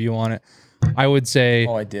do a review on it, I would say,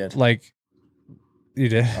 I did. Like you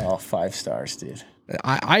did. 5 stars, dude.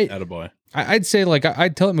 Attaboy. I'd say like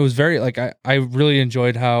I'd tell him it was very like I really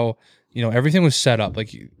enjoyed how everything was set up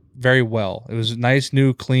like very well. It was nice,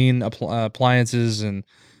 new, clean appliances and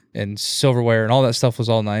silverware and all that stuff was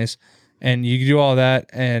all nice. And you do all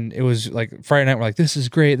that, and it was like Friday night. We're like, "This is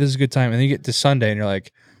great. This is a good time." And then you get to Sunday, and you're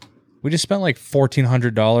like, "We just spent like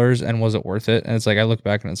 $1,400, and was it worth it?" And it's like I look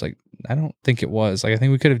back, and it's like I don't think it was. Like I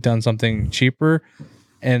think we could have done something cheaper,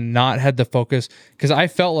 and not had the focus, because I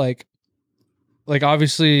felt like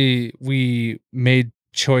obviously we made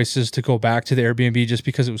choices to go back to the Airbnb just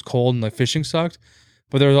because it was cold and the fishing sucked,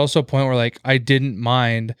 but there was also a point where like I didn't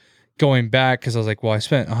mind going back because I was like, well, I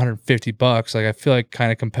spent $150. Like I feel like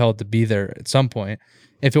kind of compelled to be there at some point.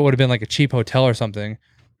 If it would have been like a cheap hotel or something,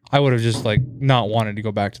 I would have just like not wanted to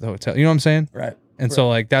go back to the hotel. You know what I'm saying? Right. And so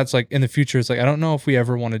like that's like in the future, it's like I don't know if we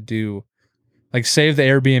ever want to do like save the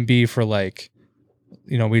Airbnb for like,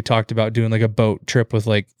 we talked about doing like a boat trip with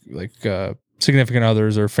like significant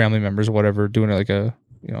others or family members or whatever, doing like a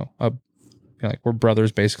like we're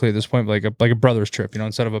brothers basically at this point, like a brothers trip,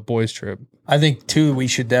 instead of a boys trip. I think too, we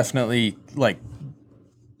should definitely like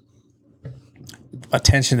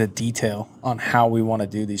attention to detail on how we want to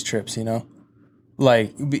do these trips.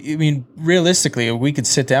 Like I mean, realistically, we could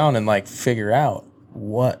sit down and like figure out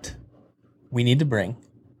what we need to bring,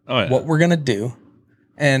 what we're gonna do,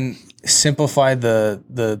 and simplify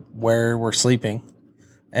the where we're sleeping,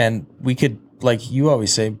 and we could, like you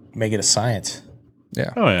always say, make it a science.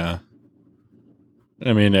 Yeah. Oh yeah.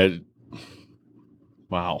 I mean,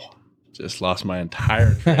 wow. Just lost my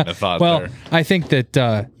entire train of thought well, there. I think that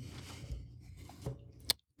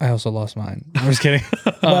I also lost mine. I'm just kidding.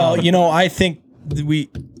 Well, I think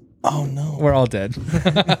oh no. We're all dead.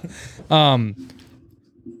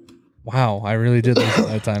 Wow, I really did lose it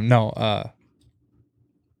that time. No,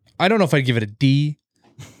 I don't know if I'd give it a D.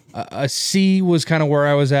 A C was kind of where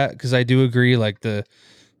I was at, because I do agree, like the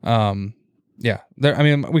I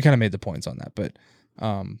mean, we kind of made the points on that, but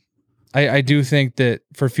I do think that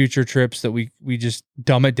for future trips that we just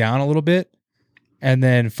dumb it down a little bit and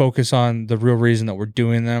then focus on the real reason that we're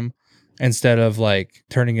doing them, instead of like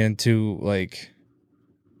turning it into like,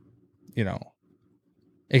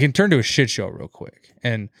 it can turn to a shit show real quick.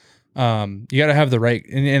 And you got to have the right,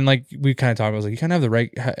 and like we kind of talked about, was like, you kind of have the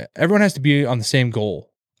right, everyone has to be on the same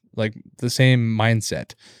goal, like the same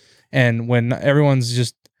mindset. And when everyone's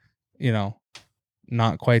just,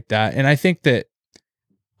 not quite that. And I think that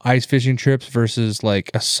ice fishing trips versus like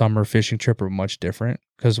a summer fishing trip are much different,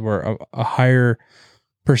 because we're a higher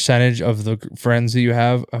percentage of the friends that you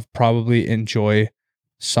have probably enjoy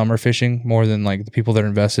summer fishing more than like the people that are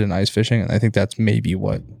invested in ice fishing. And I think that's maybe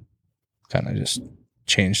what kind of just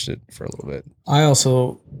changed it for a little bit. I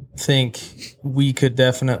also think we could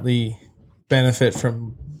definitely benefit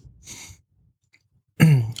from.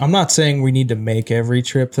 I'm not saying we need to make every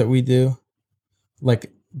trip that we do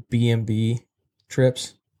like BMB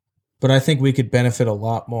trips, but I think we could benefit a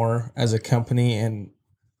lot more as a company, and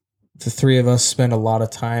the three of us spend a lot of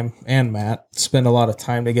time, and Matt spend a lot of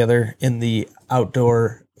time together in the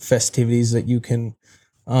outdoor festivities that you can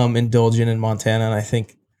indulge in Montana. And I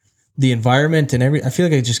think the environment and I feel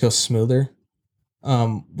like it just goes smoother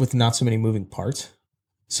with not so many moving parts.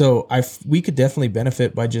 So we could definitely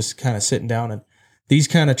benefit by just kind of sitting down, and these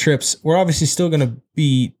kind of trips, we're obviously still going to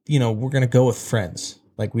be, we're going to go with friends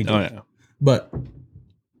like we do, but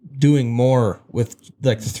doing more with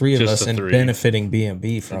like the three of Just us the and three. benefiting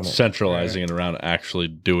BMB from And it. centralizing it around actually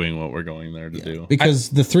doing what we're going there to do.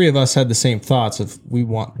 Because the three of us had the same thoughts of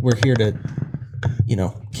we're here to,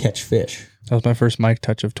 catch fish. That was my first mic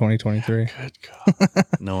touch of 2023. Good God.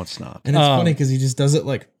 No, it's not. And it's funny because he just does it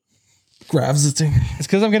like grabs the thing. It's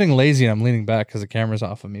because I'm getting lazy and I'm leaning back because the camera's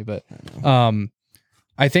off of me. But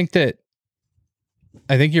I think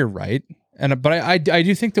you're right. But I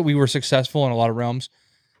do think that we were successful in a lot of realms.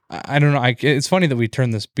 I don't know. It's funny that we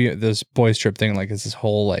turned this boys trip thing like it's this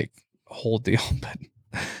whole deal, but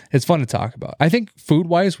it's fun to talk about. I think food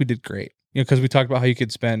wise we did great. Because we talked about how you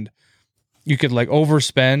could like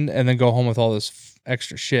overspend and then go home with all this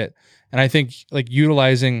extra shit. And I think like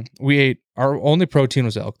we ate, our only protein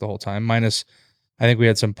was elk the whole time, minus I think we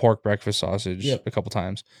had some pork breakfast sausage a couple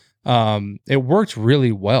times. It worked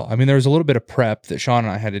really well. I mean, there was a little bit of prep that Sean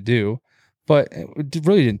and I had to do, but it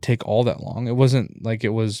really didn't take all that long. It wasn't like it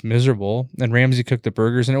was miserable. And Ramsey cooked the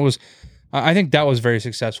burgers, and I think that was very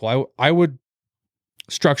successful. I would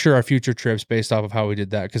structure our future trips based off of how we did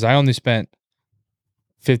that, because I only spent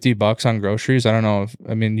 $50 on groceries. I don't know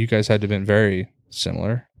you guys had to have been very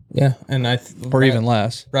similar. Yeah, and or even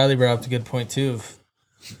less. Riley brought up a good point too. Of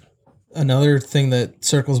another thing that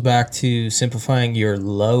circles back to simplifying your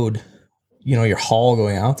load, your haul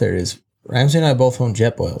going out there, is Ramsey and I both own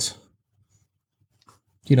jet boils.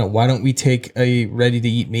 Why don't we take a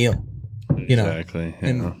ready-to-eat meal? Exactly.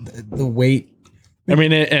 And the weight. I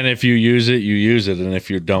mean, and if you use it, you use it, and if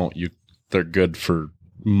you don't, they're good for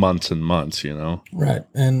months and months. Right,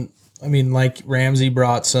 and I mean, like Ramsey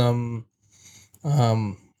brought some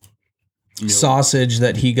sausage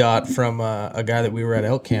that he got from a guy that we were at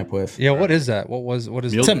elk camp with. Yeah, what is that? What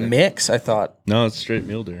is It's a mix, I thought. No, it's straight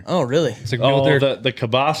mule deer. Oh, really? It's like mule deer. The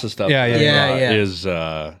kielbasa stuff. Yeah. Is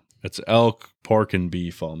it's elk, pork, and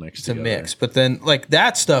beef all mixed together. It's a mix, but then like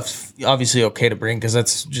that stuff's obviously okay to bring because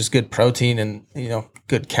that's just good protein and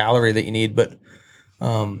good calorie that you need. But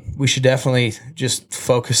we should definitely just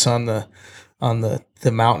focus on the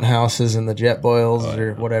mountain houses and the jet boils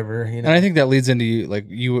or whatever. And I think that leads into like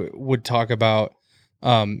you would talk about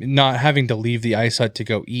not having to leave the ice hut to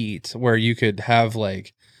go eat, where you could have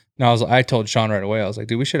like. Now I told Sean right away. I was like,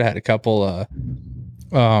 dude, we should have had a couple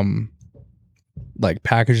like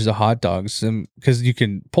packages of hot dogs, because you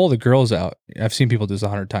can pull the grills out. I've seen people do this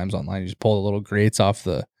 100 times online. You just pull the little grates off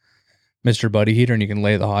the Mr. Buddy heater and you can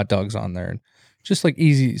lay the hot dogs on there, and just like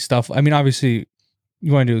easy stuff. I mean, obviously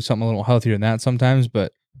you want to do something a little healthier than that sometimes,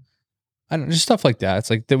 but I don't know, just stuff like that.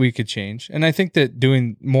 It's like that we could change. And I think that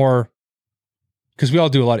doing more, because we all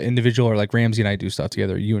do a lot of individual, or like Ramsey and I do stuff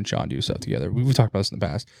together. You and Sean do stuff together. We've talked about this in the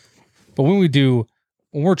past, but when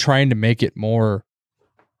we're trying to make it more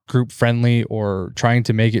group friendly, or trying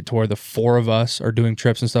to make it to where the four of us are doing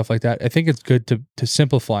trips and stuff like that, I think it's good to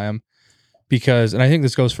simplify them, because, and I think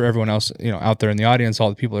this goes for everyone else, out there in the audience, all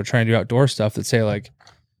the people that are trying to do outdoor stuff that say like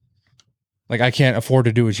I can't afford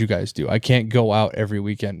to do what you guys do. I can't go out every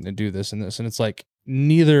weekend and do this and this. And it's like,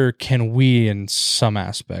 neither can we in some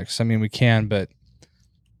aspects. I mean, we can, but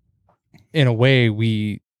in a way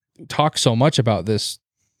we talk so much about this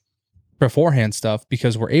beforehand stuff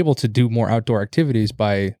because we're able to do more outdoor activities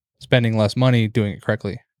by spending less money doing it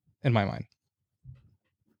correctly, in my mind.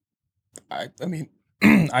 I mean,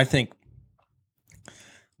 I think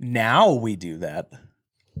now we do that.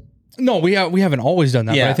 No, we haven't always done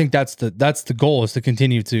that, Yeah. but I think that's the goal, is to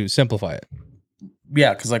continue to simplify it.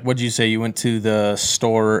 Yeah, because like, what'd you say? You went to the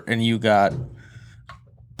store and you got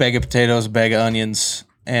bag of potatoes, bag of onions,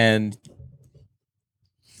 and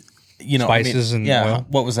Spices and oil.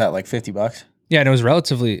 What was that, like $50? Yeah, and it was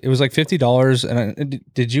like $50. And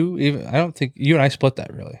did you even? I don't think you and I split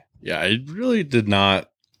that really. Yeah, I really did not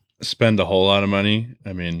spend a whole lot of money.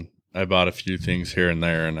 I mean, I bought a few things here and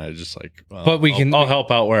there, and I just like, well, But I'll help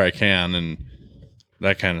out where I can, and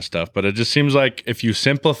that kind of stuff. But it just seems like if you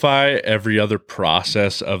simplify every other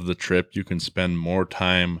process of the trip, you can spend more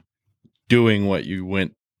time doing what you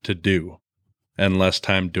went to do and less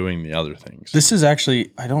time doing the other things. This is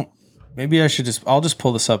actually, maybe I'll just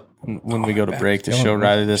pull this up when we go to break to show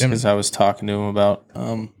Riley this, because I was talking to him about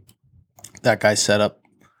that guy's setup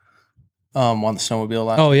on the snowmobile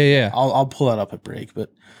last. Oh, yeah. I'll pull that up at break,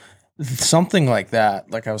 but something like that,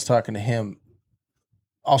 like I was talking to him,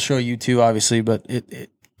 I'll show you too, obviously, but it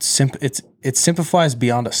simplifies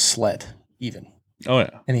beyond a sled even. Oh,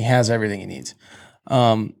 yeah. And he has everything he needs.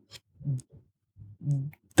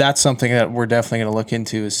 That's something that we're definitely going to look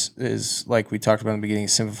into is like we talked about in the beginning,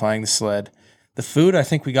 simplifying the sled. The food, I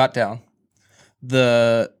think we got down.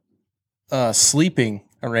 The sleeping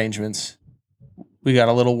arrangements, we got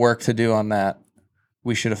a little work to do on that.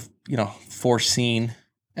 We should have, foreseen.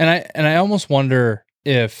 And I almost wonder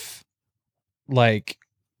if when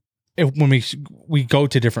we go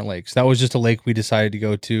to different lakes, that was just a lake we decided to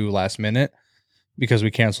go to last minute because we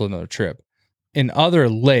canceled another trip. In other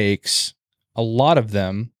lakes, a lot of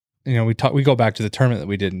them, we go back to the tournament that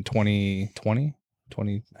we did in 2020, I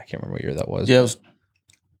can't remember what year that was. Yeah, it was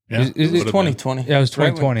 2020. Yeah, it was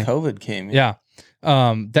 2020. Right when COVID came. Yeah.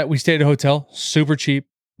 That we stayed at a hotel, super cheap,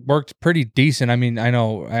 worked pretty decent. I mean, I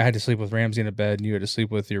know I had to sleep with Ramsey in a bed and you had to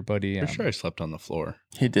sleep with your buddy. For sure I slept on the floor.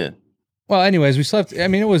 He did. Well, anyways, we slept. I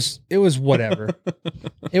mean, it was whatever.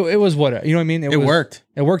 it was whatever. You know what I mean? It worked.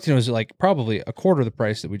 It worked, and it was like probably a quarter of the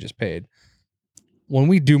price that we just paid. When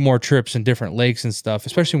we do more trips in different lakes and stuff,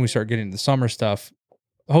 especially when we start getting into the summer stuff,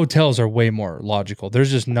 hotels are way more logical.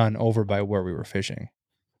 There's just none over by where we were fishing.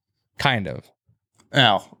 Kind of.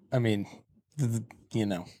 Now, I mean,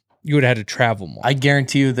 you would have had to travel more. I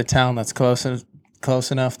guarantee you the town that's close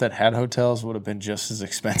enough that had hotels would have been just as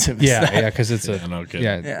expensive as that. Yeah, because it's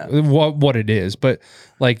Yeah. what it is. But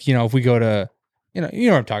if we go to, you know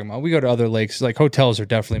what I'm talking about. We go to other lakes, like hotels are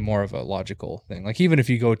definitely more of a logical thing. Like even if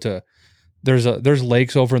you go to, there's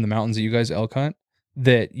lakes over in the mountains that you guys elk hunt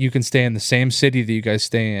that you can stay in the same city that you guys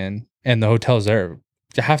stay in, and the hotels there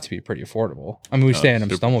have to be pretty affordable. I mean, we stay in them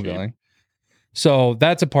snowmobiling. So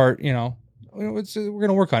that's a part, we're going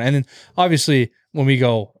to work on it. And then obviously when we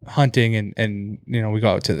go hunting and we go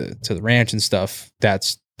out to the ranch and stuff,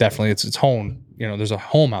 that's definitely it's home. There's a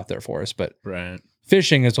home out there for us, but right.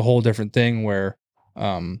 Fishing is a whole different thing where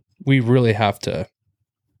we really have to,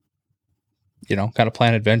 kind of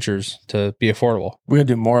plan adventures to be affordable. We're going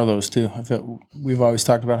to do more of those too. We've always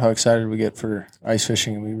talked about how excited we get for ice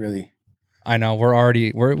fishing, and we really, I know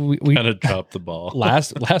we kind of dropped the ball.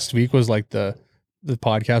 Last week was like the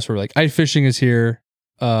podcast where like ice fishing is here.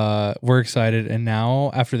 We're excited, and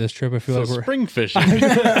now after this trip, I feel like we're spring fishing.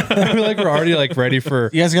 I feel like we're already like ready for.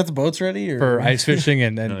 You guys got the boats ready for ice fishing,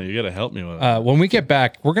 and no, you got to help me with it. When we get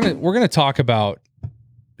back, we're gonna talk about.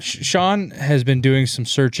 Sean has been doing some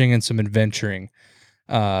searching and some adventuring,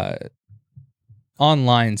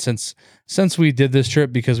 online since we did this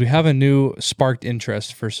trip because we have a new sparked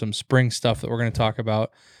interest for some spring stuff that we're going to talk about.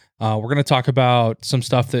 We're going to talk about some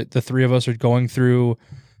stuff that the three of us are going through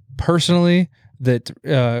personally that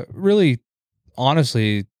really,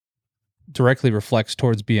 honestly, directly reflects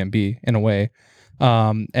towards BMB in a way.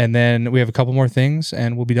 And then we have a couple more things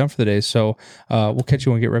and we'll be done for the day. So we'll catch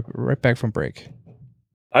you when we get right back from break.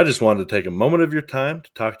 I just wanted to take a moment of your time to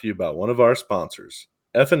talk to you about one of our sponsors,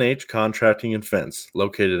 F&H Contracting and Fence,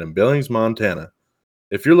 located in Billings, Montana.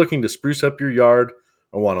 If you're looking to spruce up your yard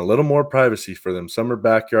or want a little more privacy for them summer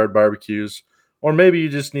backyard barbecues, or maybe you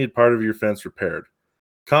just need part of your fence repaired,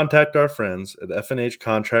 contact our friends at F&H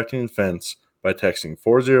Contracting and Fence by texting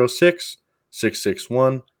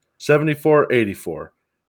 406-661-7484.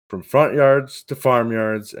 From front yards to farm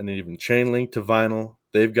yards and even chain link to vinyl,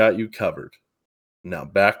 they've got you covered. Now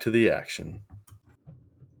back to the action.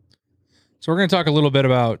 So we're going to talk a little bit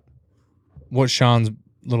about what Sean's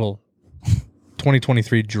little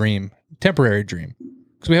 2023 temporary dream,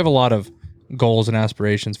 because we have a lot of goals and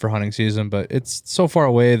aspirations for hunting season, but it's so far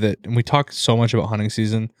away and we talk so much about hunting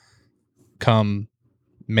season come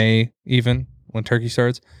May, even when turkey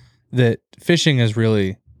starts, that fishing is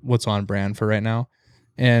really what's on brand for right now.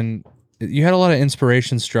 And you had a lot of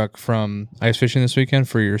inspiration struck from ice fishing this weekend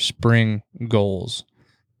for your spring goals.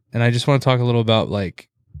 And I just want to talk a little about like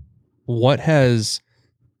what has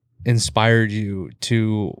inspired you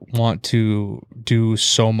to want to do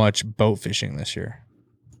so much boat fishing this year?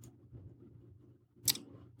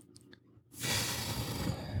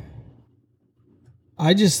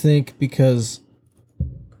 I just think because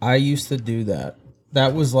I used to do that.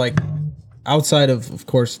 That was like outside of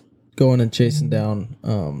course, going and chasing down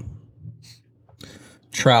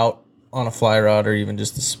trout on a fly rod or even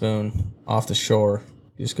just a spoon off the shore.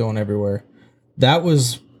 just going everywhere. That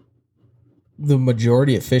was the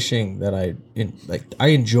majority of fishing that I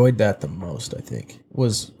enjoyed that the most, I think,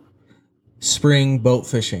 was spring boat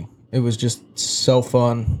fishing. It was just so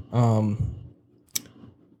fun.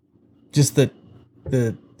 Just the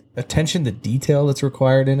attention to detail that's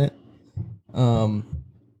required in it. I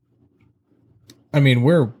mean,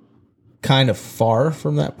 we're kind of far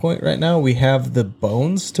from that point right now. We have the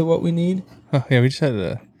bones to what we need. Oh, yeah, we just had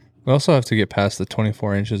to. We also have to get past the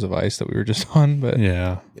 24 inches of ice that we were just on. But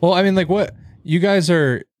Yeah. well, I mean, like, what you guys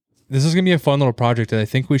are. This is gonna be a fun little project that I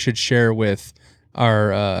think we should share with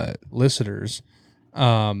our listeners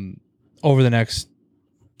over the next,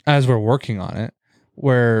 as we're working on it.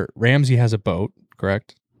 Where Ramsey has a boat,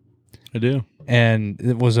 correct? I do. And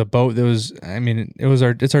it was a boat that was. I mean,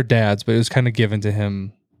 it's our dad's, but it was kind of given to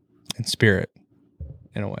him in spirit,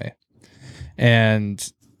 in a way,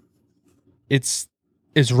 and it's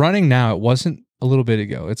running now. It wasn't a little bit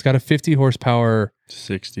ago. It's got a 50 horsepower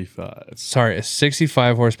 65. Sorry, a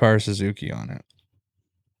 65 horsepower Suzuki on it.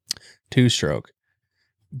 2-stroke.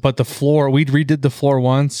 But the floor, we redid the floor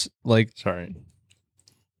once. Like, Sorry.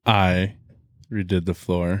 I redid the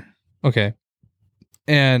floor. okay.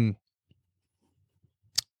 And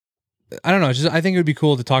I don't know. It's just, I think it would be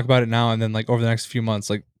cool to talk about it now and then, like, over the next few months,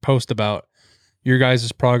 like, post about your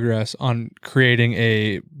guys' progress on creating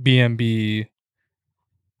a BMB.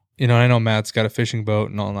 You know, I know Matt's got a fishing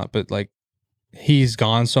boat and all that, but, like, he's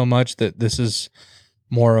gone so much that this is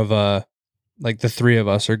more of a, like, the three of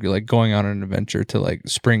us are, like, going on an adventure to, like,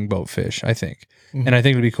 spring boat fish, I think. Mhm. And I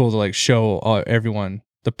think it'd be cool to, like, show everyone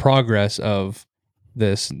the progress of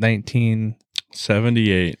this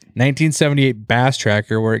 1978 Bass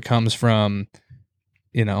Tracker, where it comes from,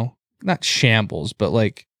 you know, not shambles, but,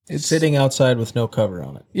 like, it's Sitting outside with no cover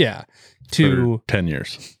on it. yeah, to For 10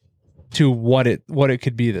 years. to what it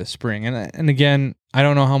could be this spring. And again, I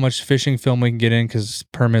don't know how much fishing film we can get in because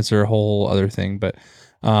permits are a whole other thing. But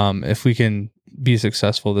if we can be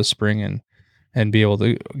successful this spring and be able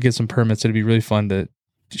to get some permits, it'd be really fun to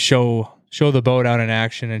show the boat out in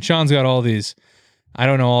action. And Sean's got all these, I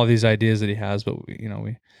don't know all these ideas that he has, but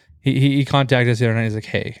he contacted us the other night. He's like,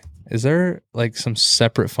 hey, is there, like, some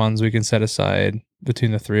separate funds we can set aside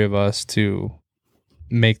between the three of us to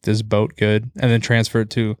make this boat good and then transfer it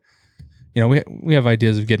to, you know, we have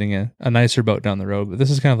ideas of getting a nicer boat down the road, but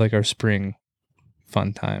this is kind of like our spring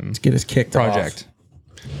fun time. Let's get us kicked project.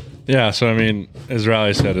 off. Yeah, so I mean, as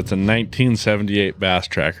Riley said, it's a 1978 Bass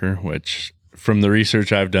Tracker, which from the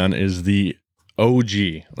research I've done is the OG.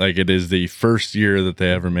 Like, it is the first year that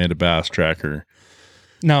they ever made a Bass Tracker.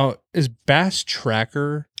 Now, is Bass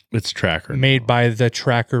Tracker It's Tracker. made by the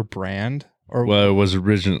Tracker brand? Or Well, it was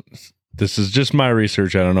original. This is just my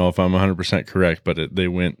research. I don't know if I'm 100% correct, but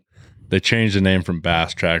they changed the name from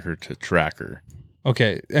Bass Tracker to Tracker.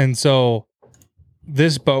 okay, and so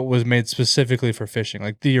this boat was made specifically for fishing,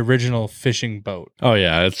 like the original fishing boat. Oh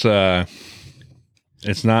yeah, it's not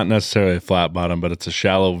necessarily a flat bottom, but it's a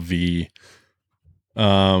shallow V.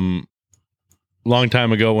 Long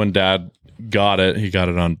time ago when Dad got it, he got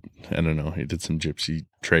it on, I don't know, he did some gypsy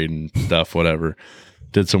trading stuff, whatever.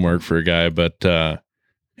 Did some work for a guy, but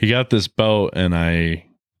he got this boat, and we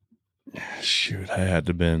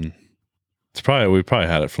probably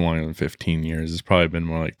had it for longer than 15 years. It's probably been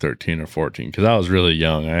more like 13 or 14 because I was really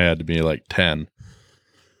young. I had to be like 10,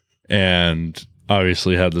 and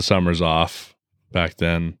obviously had the summers off back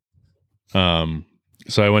then. So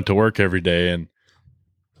I went to work every day and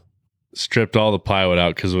stripped all the plywood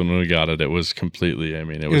out because when we got it, it was completely, I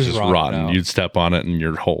mean, it was just rotten. out. You'd step on it and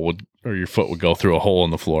your foot would go through a hole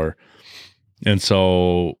in the floor. And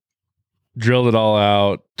so drilled it all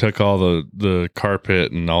out, took all the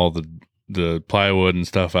carpet and all the plywood and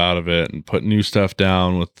stuff out of it and put new stuff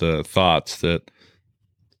down with the thoughts that,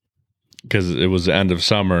 because it was the end of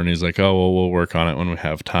summer, and he's like, oh, well, we'll work on it when we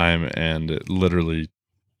have time. And it literally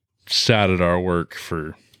sat at our work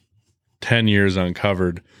for 10 years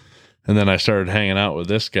uncovered. And then I started hanging out with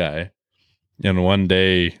this guy. And one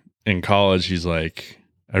day in college, he's like,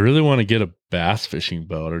 I really want to get a bass fishing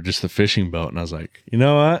boat or just a fishing boat. And I was like, you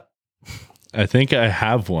know what? I think I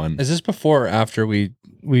have one. Is this before or after we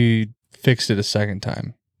fixed it a second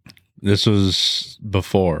time? This was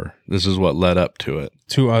before. This is what led up to it.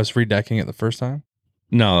 To us redecking it the first time?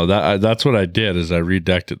 No, that's what I did. Is I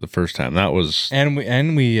redecked it the first time. That was And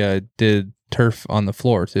we did turf on the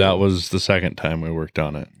floor too. that was the second time we worked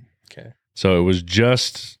on it. Okay. So it was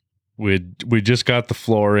just we just got the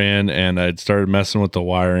floor in, and I'd started messing with the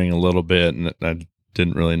wiring a little bit, and I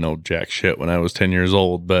didn't really know jack shit when I was 10 years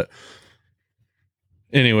old. But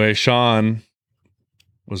anyway, Sean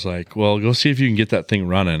was like, well, go see if you can get that thing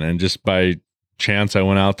running. And just by chance, I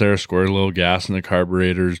went out there, squirted a little gas in the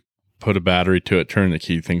carburetor, put a battery to it, turned the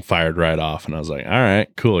key, thing fired right off. And I was like, all right,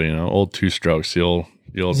 cool. Old 2-strokes, the old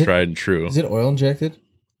tried and true. Is it oil injected?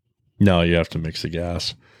 No, you have to mix the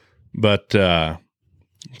gas. But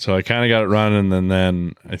so I kind of got it running, and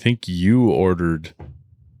then I think you ordered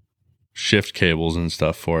shift cables and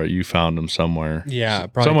stuff for it. You found them somewhere. Yeah,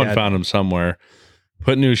 probably someone found them somewhere.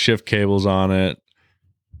 Put new shift cables on it.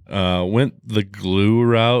 Went the glue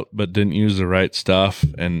route, but didn't use the right stuff,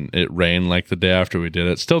 and it rained like the day after we did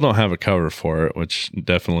it. Still don't have a cover for it, which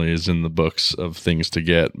definitely is in the books of things to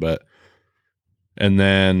get. And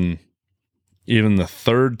then even the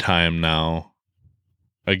third time now,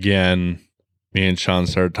 again, me and Sean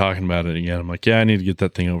started talking about it again. I'm like, yeah, I need to get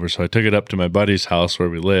that thing over. So I took it up to my buddy's house where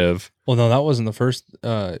we live. Well, no, that wasn't the first.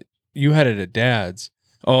 You had it at Dad's.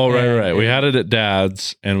 Oh, right. We had it at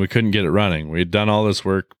Dad's, and we couldn't get it running. We'd done all this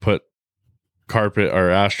work, put carpet or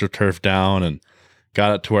AstroTurf down, and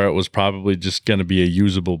got it to where it was probably just going to be a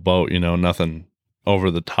usable boat, nothing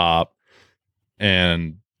over the top.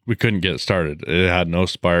 And we couldn't get it started. It had no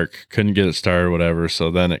spark, couldn't get it started, whatever.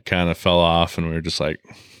 So then it kind of fell off, and we were just like,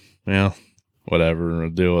 well, whatever,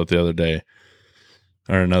 we'll deal with it the other day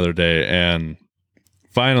or another day. And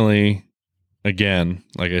finally, again,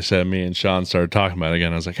 like I said, me and Sean started talking about it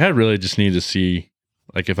again. I was like, I really just need to see,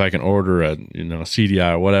 like, if I can order a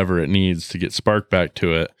CDI or whatever it needs to get spark back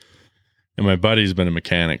to it. And my buddy's been a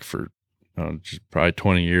mechanic for just probably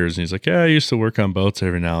 20 years. And he's like, yeah, I used to work on boats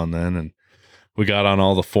every now and then. And we got on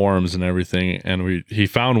all the forums and everything. And he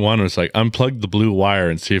found one. It was like, unplug the blue wire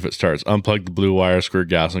and see if it starts. Unplug the blue wire, squirt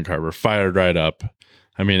gas and carburetor, fired right up.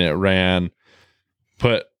 I mean, it ran,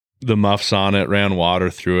 put the muffs on it, ran water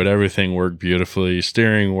through it. Everything worked beautifully.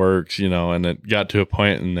 Steering works, and it got to a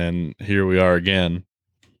point, and then here we are again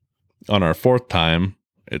on our fourth time.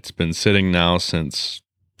 It's been sitting now since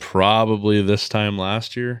probably this time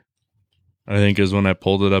last year, I think, is when I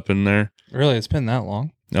pulled it up in there. Really? It's been that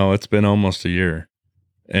long? No, it's been almost a year.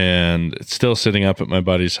 And it's still sitting up at my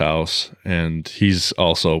buddy's house, and he's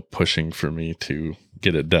also pushing for me to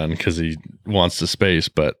get it done because he wants the space.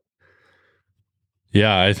 But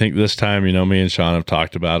yeah, I think this time, me and Sean have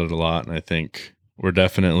talked about it a lot, and I think we're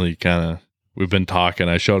definitely we've been talking.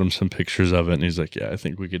 I showed him some pictures of it, and he's like, yeah, I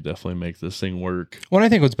think we could definitely make this thing work. What I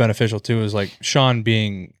think what's beneficial too is like Sean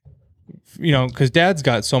being, because Dad's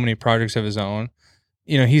got so many projects of his own,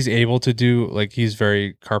 he's able to do, like, he's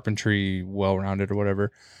very carpentry, well-rounded or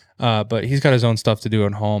whatever, but he's got his own stuff to do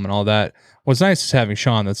at home and all that. What's nice is having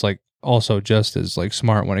Sean that's like also just as like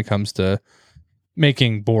smart when it comes to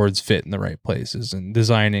making boards fit in the right places and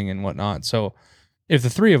designing and whatnot. So if the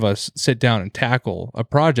three of us sit down and tackle a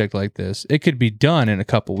project like this, it could be done in a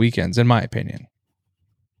couple weekends, in my opinion.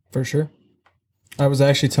 For sure. I was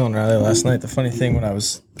actually telling Riley last night, the funny thing when I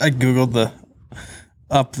Googled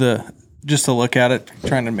just to look at it,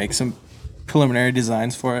 trying to make some preliminary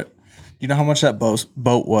designs for it. You know how much that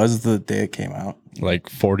boat was the day it came out? Like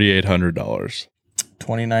 $4,800.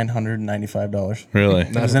 $2,995. Really?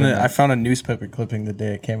 I found a newspaper clipping the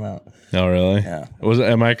day it came out. Oh, really? Yeah.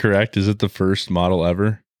 Am I correct? Is it the first model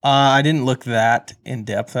ever? I didn't look that in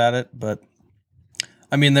depth at it, but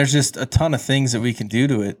I mean, there's just a ton of things that we can do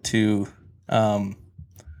to it to,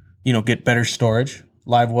 get better storage,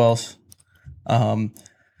 live wells.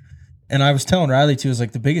 And I was telling Riley too, is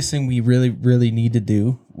like the biggest thing we really, really need to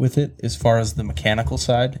do with it as far as the mechanical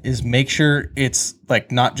side is make sure it's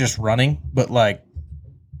like not just running, but like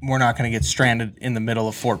we're not going to get stranded in the middle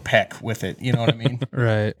of Fort Peck with it. You know what I mean?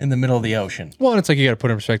 Right. In the middle of the ocean. Well, and it's like you got to put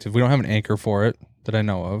it in perspective. We don't have an anchor for it that I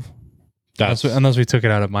know of. Unless we took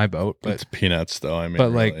it out of my boat. But it's peanuts though. I mean,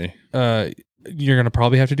 but really. You're going to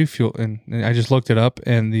probably have to do fuel. And I just looked it up,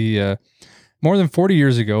 and the more than 40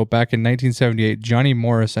 years ago, back in 1978, Johnny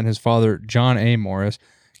Morris and his father, John A. Morris,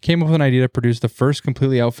 came up with an idea to produce the first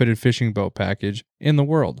completely outfitted fishing boat package in the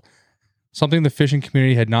world, something the fishing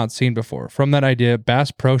community had not seen before. From that idea,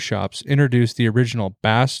 Bass Pro Shops introduced the original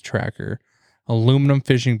Bass Tracker aluminum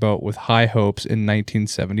fishing boat with high hopes in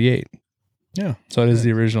 1978. Yeah. So it is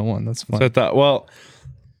the original one. That's fun. So I thought,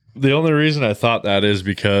 the only reason I thought that is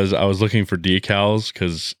because I was looking for decals,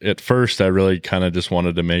 because at first I really kind of just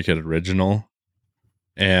wanted to make it original.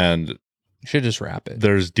 And you should just wrap it.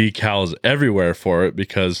 There's decals everywhere for it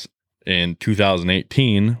because in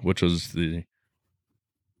 2018, which was the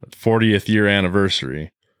 40th year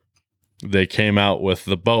anniversary, they came out with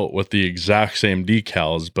the boat with the exact same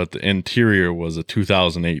decals, but the interior was a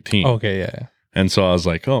 2018. Okay, yeah. And so I was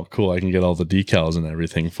like, oh, cool, I can get all the decals and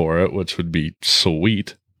everything for it, which would be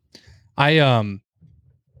sweet. I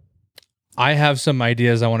have some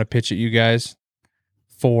ideas I want to pitch at you guys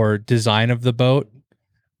for design of the boat.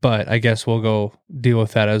 But I guess we'll go deal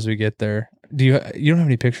with that as we get there. You don't have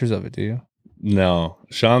any pictures of it, do you? No,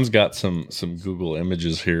 Sean's got some Google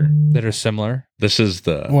images here. That are similar. This is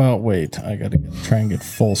the Well, wait. I got to try and get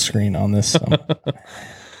full screen on this.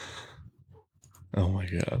 oh my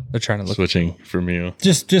god, They're trying to look. switching from you.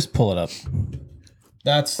 Just pull it up.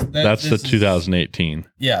 That's the 2018.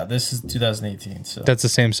 Yeah, this is 2018. So That's the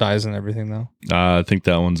same size and everything, though. I think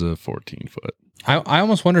that one's a 14 foot. I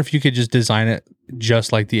almost wonder if you could just design it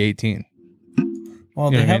just like the 18.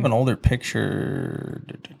 well, You know they what I have mean? an older picture.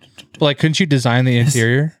 But like, couldn't you design the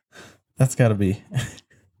interior? That's got to be.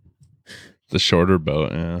 The shorter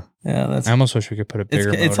boat, yeah. Yeah, that's. I almost wish we could put a bigger.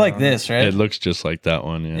 It's motor like on this, right? It looks just like that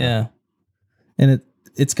one, yeah. yeah, and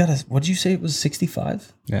it's got a. What did you say? It was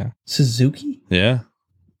 65 it. Yeah. Suzuki. Yeah.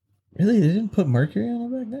 Really, they didn't put Mercury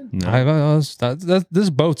on it back then. No. This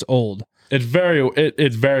boat's old. It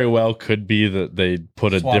very well could be that they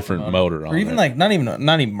put a Swap different the motor on or even it. like not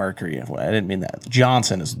even Mercury. I didn't mean that.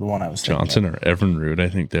 Johnson is the one I was thinking Johnson of. or Evinrude. I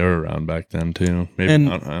think they were around back then too. Maybe And-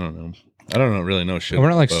 I don't know. I don't know, really know shit. We're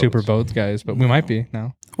not like about super boats. boat guys, but we might be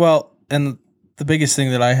now. Well, and the biggest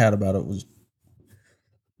thing that I had about it was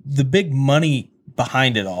the big money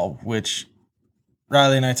behind it all, which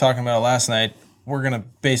Riley and I talking about it last night. We're gonna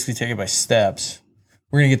basically take it by steps.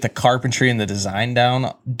 We're gonna get the carpentry and the design done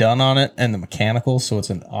on it, and the mechanical, so it's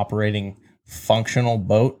an operating, functional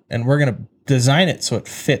boat. And we're gonna design it so it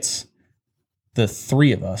fits the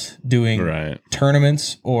three of us doing Right.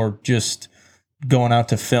 tournaments or just going out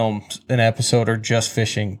to film an episode or just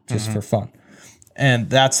fishing just for fun. And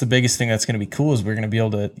that's the biggest thing that's going to be cool is we're going to be able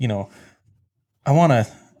to, I want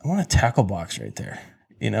a tackle box right there,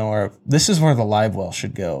 or this is where the live well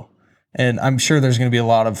should go. And I'm sure there's going to be a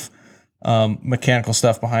lot of mechanical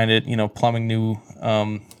stuff behind it, plumbing, new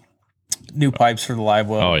pipes for the live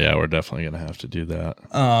well. Oh yeah, we're definitely gonna have to do that.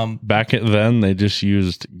 Back then, they just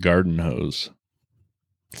used garden hose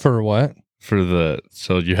For what?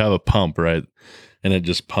 so you have a pump, right, and it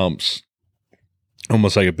just pumps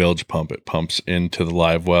almost like a bilge pump. It pumps into the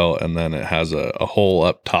live well, and then it has a hole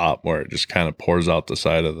up top where it just kind of pours out the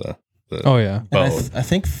side of the Oh yeah, And boat. I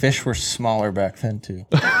think fish were smaller back then too.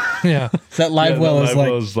 yeah, That live well the is live like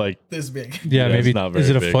well's like this big. yeah. it's Maybe not very is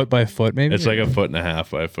it a big. foot by foot? Maybe it's like a foot and a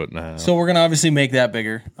half by a foot and a half. So we're gonna obviously make that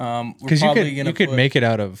bigger. We're because probably you gonna could put- make it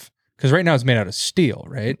out of because right now it's made out of steel,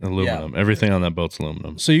 right? aluminum. Everything on that boat's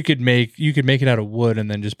aluminum. So you could make it out of wood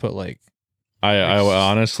and then just put like I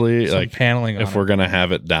honestly some like paneling on if it. we're gonna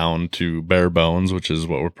have it down to bare bones, which is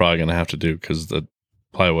what we're probably gonna have to do because the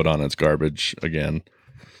plywood on it's garbage again.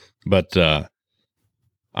 But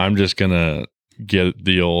I'm just gonna get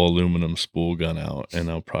the old aluminum spool gun out and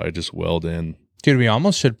I'll probably just weld in. Dude, we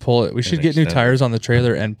almost should pull it. We should get new extend it. tires on the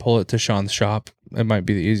trailer and pull it to Sean's shop. It might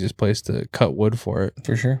be the easiest place to cut wood for it.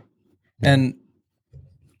 for sure. And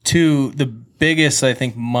the biggest, I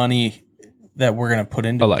think, money that we're gonna put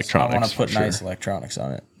into this, I want Electronics, to put for nice sure. electronics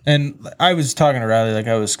on it. And I was talking to Riley, like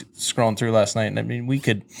I was scrolling through last night, and I mean,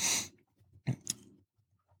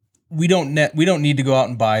 we don't need to go out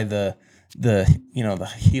and buy the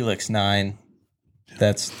Helix 9.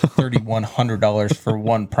 That's $3,100 for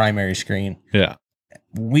one primary screen. Yeah.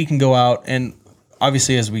 We can go out and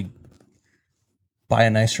obviously as we buy a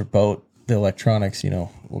nicer boat, the electronics,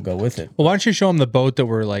 will go with it. Well, why don't you show them the boat that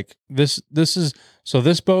we're like this is so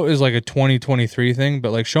this boat is like a 2023 thing,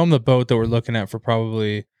 but like show them the boat that we're looking at for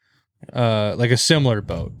probably like a similar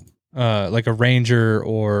boat. Like a Ranger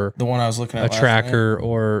or The one I was looking at a last tracker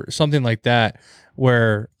or something like that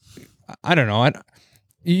where I don't know.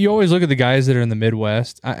 You always look at the guys that are in the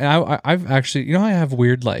Midwest. I've actually, I have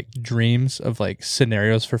weird like dreams of like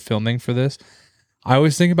scenarios for filming for this. I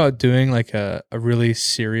always think about doing like a really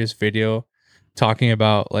serious video talking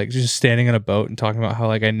about like just standing on a boat and talking about how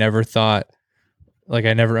like I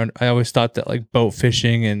always thought that like boat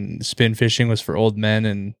fishing and spin fishing was for old men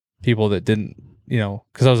and people that didn't,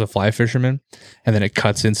 because I was a fly fisherman, and then it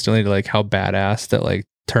cuts instantly to like how badass that like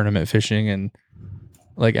tournament fishing and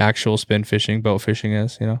like actual spin fishing, boat fishing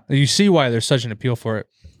is, You see why there's such an appeal for it.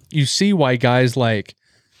 You see why guys like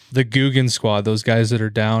the Guggen squad, those guys that are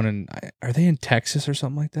down and are they in Texas or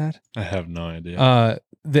something like that? I have no idea.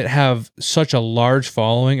 That have such a large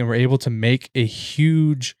following and were able to make a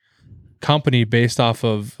huge company based off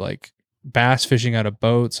of like bass fishing out of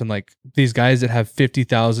boats and like these guys that have $50,000,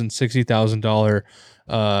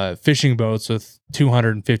 $60,000 fishing boats with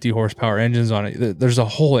 250 horsepower engines on it. There's a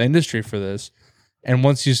whole industry for this. And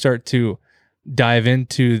once you start to dive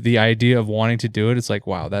into the idea of wanting to do it, it's like,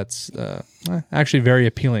 wow, that's actually very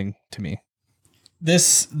appealing to me.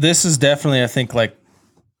 This is definitely, I think, like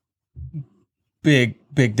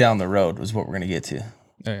big down the road is what we're gonna get to.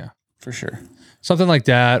 Oh yeah. For sure. Something like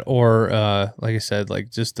that, or like I said,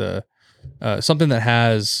 like just something that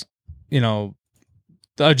has,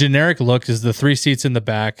 a generic look is the 3 seats in the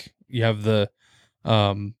back. You have the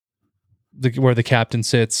where the captain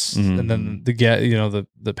sits, and then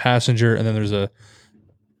the passenger, and then there's I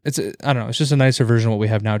don't know, it's just a nicer version of what we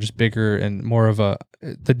have now, just bigger and more of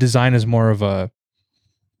the design is more of a,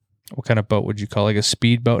 what kind of boat would you call, like a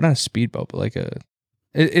speedboat? Not a speedboat, but like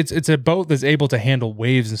it's a boat that's able to handle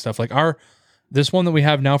waves and stuff. Like this one that we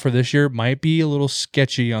have now for this year might be a little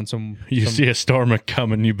sketchy on some. You see a storm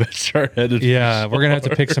coming, you better start headed. Yeah, we're gonna have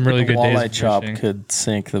to pick some really good days. Walleye chop could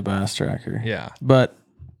sink the bass tracker. Yeah, but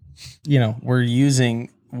we're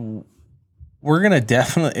gonna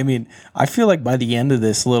definitely. I mean, I feel like by the end of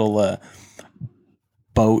this little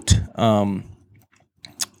boat, I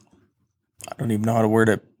don't even know how to word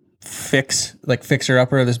it. Fixer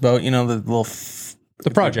upper of this boat. The little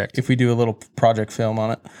the project. If we do a little project film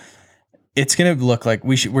on it. It's gonna look like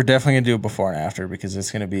we're definitely gonna do it before and after, because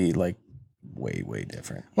it's gonna be like way, way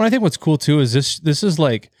different. Well, I think what's cool too is this is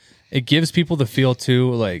like, it gives people the feel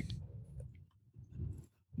too, like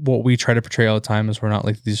what we try to portray all the time is we're not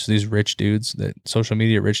like these rich dudes, that social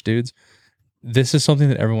media rich dudes. This is something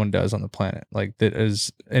that everyone does on the planet. Like that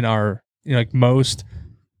is in our, like most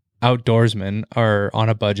outdoorsmen are on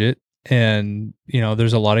a budget, and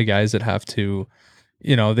there's a lot of guys that have to,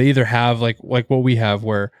 they either have like what we have,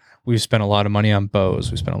 where we've spent a lot of money on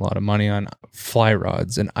bows. We spent a lot of money on fly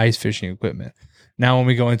rods and ice fishing equipment. Now, when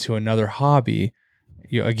we go into another hobby,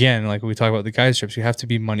 again, like we talk about the guys trips, you have to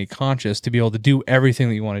be money conscious to be able to do everything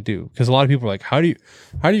that you want to do. Because a lot of people are like, how do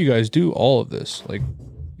you guys do all of this? Like,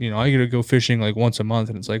 I get to go fishing like once a month,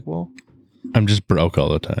 and it's like, well, I'm just broke all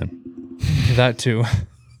the time. That too.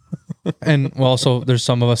 And also there's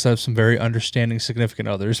some of us that have some very understanding significant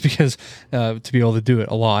others, because to be able to do it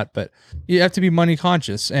a lot, but you have to be money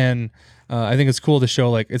conscious. And I think it's cool to show,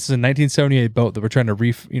 like, it's a 1978 boat that we're trying to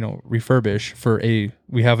refurbish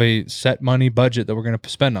we have a set money budget that we're going to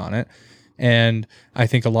spend on it. And I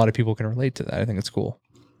think a lot of people can relate to that. I think it's cool.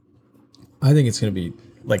 I think it's going to be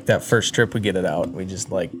like that first trip we get it out. We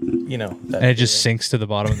just and it just sinks to the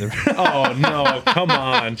bottom of the. Oh no, come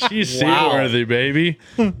on. She's seaworthy, baby.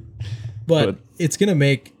 But it's going to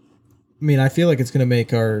make, I feel like it's going to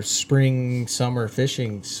make our spring, summer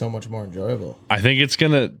fishing so much more enjoyable. I think it's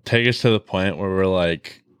going to take us to the point where we're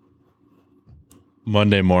like,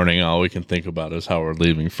 Monday morning, all we can think about is how we're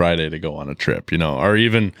leaving Friday to go on a trip, or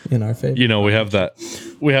even in our favorite.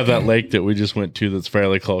 We have that lake that we just went to that's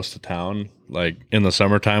fairly close to town. Like in the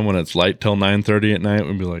summertime when it's light till 9:30 at night,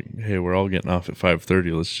 we'd be like, hey, we're all getting off at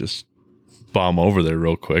 5:30. Let's just bomb over there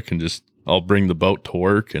real quick, and I'll bring the boat to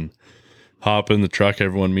work and hop in the truck.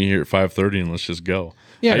 Everyone meet here at 5:30 and let's just go.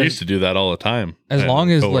 Yeah, I used to do that all the time. As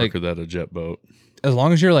long as like that a jet boat. As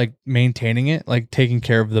long as you're like maintaining it, like taking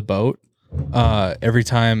care of the boat every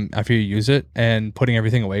time after you use it and putting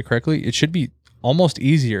everything away correctly, it should be almost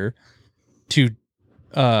easier to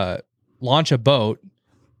launch a boat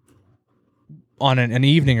on an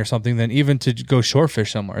evening or something than even to go shore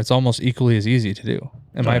fish somewhere. It's almost equally as easy to do,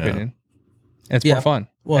 in my opinion. And it's more fun.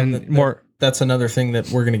 Well, and more. That's another thing that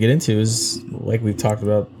we're going to get into is, like we've talked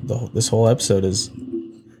about this whole episode, is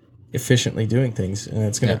efficiently doing things. And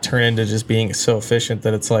it's going to turn into just being so efficient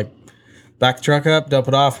that it's like, back the truck up, dump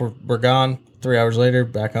it off, we're gone. 3 hours later,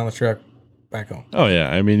 back on the truck, back home. Oh,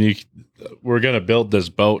 yeah. We're going to build this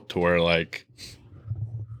boat to where, like,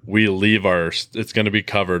 we leave it's going to be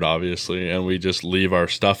covered, obviously, and we just leave our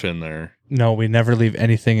stuff in there. No, we never leave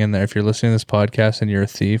anything in there. If you're listening to this podcast and you're a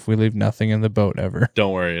thief, we leave nothing in the boat ever.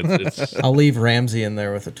 Don't worry. It's I'll leave Ramsey in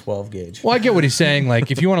there with a 12 gauge. Well, I get what he's saying. Like,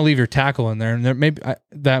 if you want to leave your tackle in there, and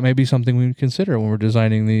that may be something we would consider when we're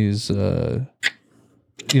designing these, have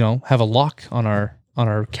a lock on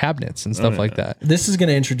our cabinets and stuff like that. This is going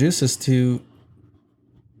to introduce us to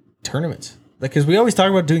tournaments. Because we always talk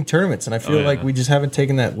about doing tournaments, and I feel like we just haven't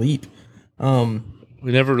taken that leap.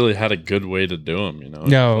 We never really had a good way to do them,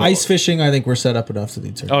 No. Ice fishing, I think we're set up enough to do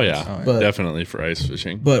tournaments. Oh, yeah. But, definitely for ice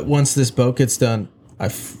fishing. But once this boat gets done,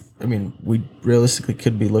 we realistically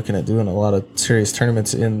could be looking at doing a lot of serious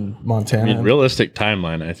tournaments in Montana. Realistic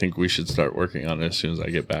timeline, I think we should start working on it as soon as I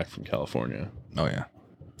get back from California. Oh, yeah.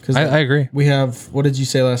 Because I agree. We have, what did you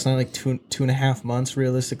say last night? Like 2.5 months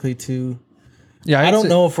realistically to... Yeah, I don't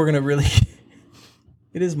know if we're going to really...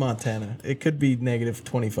 It is Montana. It could be negative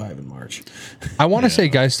 25 in March. I want to say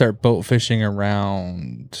guys start boat fishing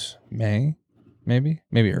around May, maybe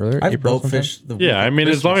earlier. I've boat fished the week of as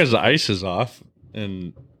Christmas. long as the ice is off,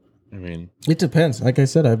 and it depends. Like I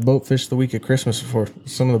said, I boat fished the week of Christmas before.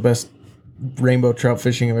 Some of the best rainbow trout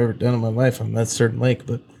fishing I've ever done in my life on that certain lake,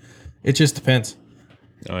 but it just depends.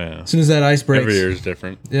 Oh yeah. As soon as that ice breaks. Every year is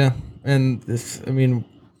different. Yeah. And if, I mean,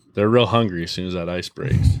 They're real hungry as soon as that ice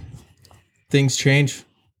breaks. things change.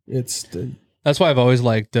 That's why I've always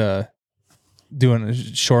liked doing a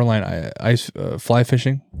shoreline ice fly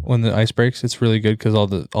fishing when the ice breaks. It's really good because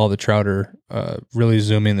all the trout are really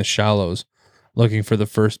zooming the shallows, looking for the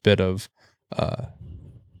first bit of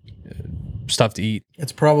stuff to eat.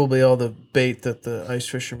 It's probably all the bait that the ice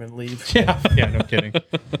fishermen leave. Yeah, no kidding.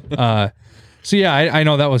 So yeah, I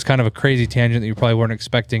know that was kind of a crazy tangent that you probably weren't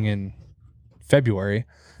expecting in February,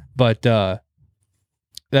 but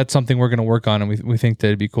that's something we're going to work on, and we think that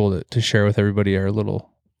it'd be cool to share with everybody our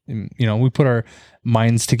little, we put our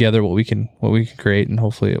minds together what we can create, and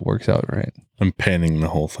hopefully it works out right. I'm painting the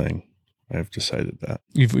whole thing. I've decided that.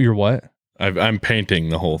 You're what? I'm painting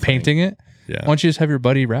the whole thing. Painting it? Yeah. Why don't you just have your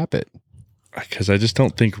buddy wrap it? Because I just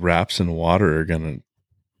don't think wraps in water are gonna.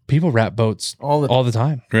 People wrap boats all the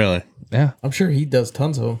time. Really? Yeah, I'm sure he does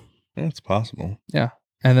tons of them. Yeah, it's possible. yeah.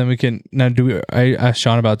 And then we can now I asked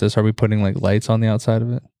Sean about this. Are we putting like lights on the outside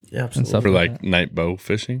of it? Yeah, And stuff For like like night bow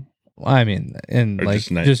fishing. I mean, and Or like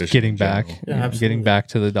just night just fishing getting in back, general. Yeah, absolutely. getting back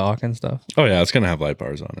to the dock and stuff. Oh yeah, it's gonna have light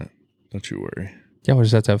bars on it. Don't you worry. Yeah, we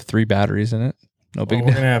just have to have 3 batteries in it. No big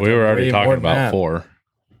deal. We were already talking about 4.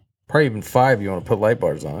 Probably even 5. You want to put light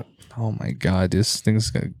bars on it. Oh my god, this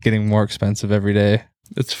thing's getting more expensive every day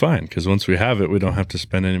It's fine because once we have it, we don't have to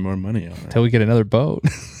spend any more money on it. until we get another boat.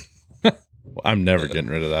 Well, I'm never getting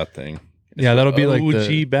rid of that thing. Yeah, that'll be like OG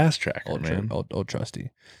the bass tracker, old, man. old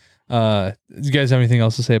trusty. Do you guys have anything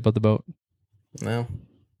else to say about the boat? No.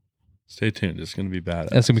 Stay tuned. It's gonna be badass.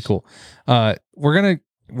 That's gonna be cool. We're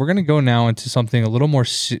gonna go now into something a little more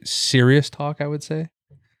serious talk, I would say,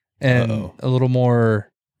 and Uh-oh. a little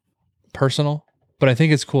more personal. But I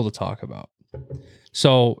think it's cool to talk about.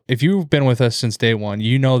 So, if you've been with us since day one,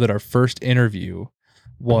 you know that our first interview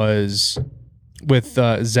was with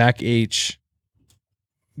Zach H,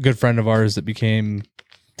 good friend of ours that became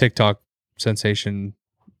TikTok sensation,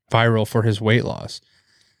 viral for his weight loss.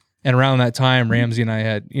 And around that time, Ramsey and I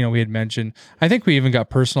had, we had mentioned, I think we even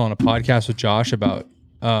got personal on a podcast with Josh about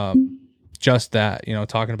just that,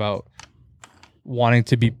 talking about wanting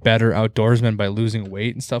to be better outdoorsmen by losing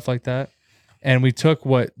weight and stuff like that. And we took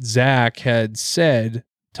what Zach had said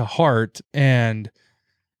to heart, and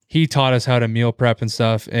he taught us how to meal prep and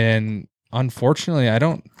stuff. And unfortunately, I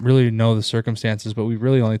don't really know the circumstances, but we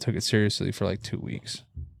really only took it seriously for like 2 weeks.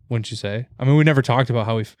 Wouldn't you say? I mean, we never talked about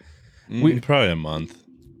how we probably a month.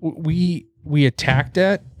 We attacked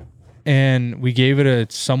it, and we gave it a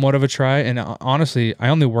somewhat of a try. And honestly, I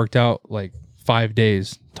only worked out like 5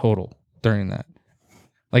 days total during that.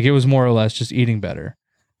 Like, it was more or less just eating better.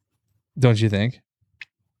 Don't you think?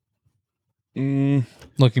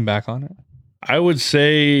 Looking back on it, I would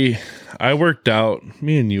say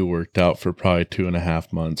me and you worked out for probably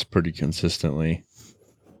 2.5 months pretty consistently.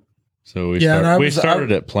 So we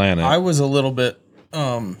started at Planet. I was a little bit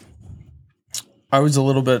ahead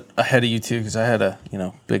of you too, because I had a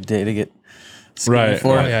big day to get Right.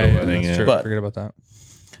 for. Right. yeah, that's true. But- Forget about that.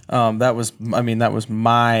 That was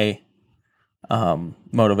my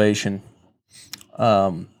motivation.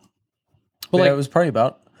 But it was probably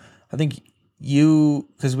about, I think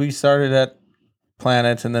because we started at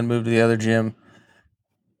Planet and then moved to the other gym,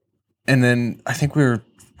 and then I think we were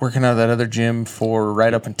working out of that other gym for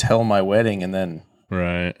right up until my wedding, and then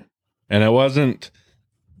Right. And it wasn't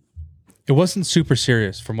super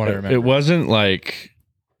serious from what I remember. It wasn't like,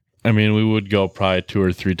 we would go probably 2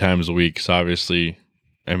 or 3 times a week. So obviously,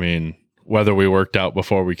 whether we worked out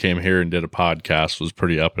before we came here and did a podcast was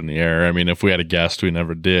pretty up in the air. If we had a guest, we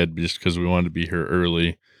never did just because we wanted to be here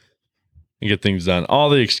early and get things done. All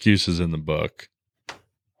the excuses in the book,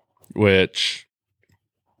 which,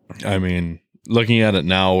 looking at it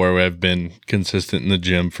now where I've been consistent in the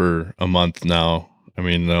gym for a month now,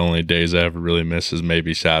 the only days I ever really miss is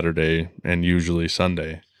maybe Saturday and usually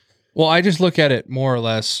Sunday. Well, I just look at it more or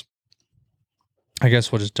less. I guess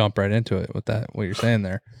we'll just jump right into it with that, what you're saying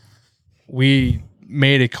there. We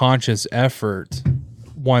made a conscious effort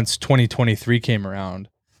once 2023 came around,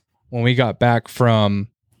 when we got back from,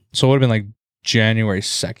 so it would have been like January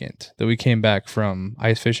 2nd that we came back from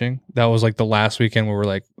ice fishing. That was like the last weekend where we're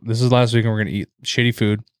like, this is the last weekend we're going to eat shitty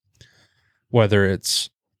food, whether it's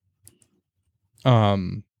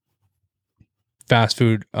fast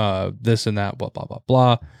food, this and that, blah, blah, blah,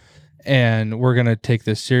 blah. And we're going to take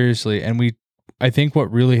this seriously. And I think what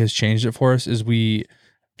really has changed it for us is we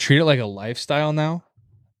treat it like a lifestyle now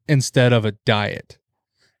instead of a diet.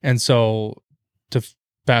 And so to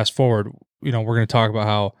fast forward, we're going to talk about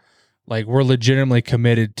how like we're legitimately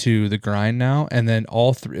committed to the grind now. And then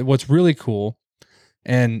all three, what's really cool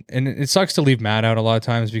And it sucks to leave Matt out a lot of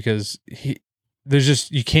times because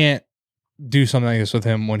you can't do something like this with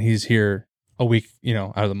him when he's here a week,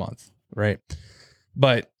 out of the month, right?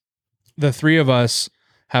 But the three of us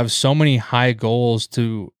have so many high goals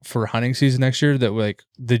for hunting season next year that like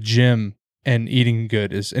the gym and eating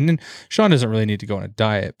good and then Sean doesn't really need to go on a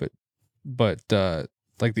diet, but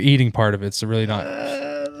like the eating part of it's really not.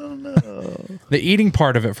 I don't know. The eating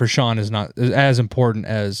part of it for Sean is not as important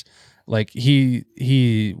as like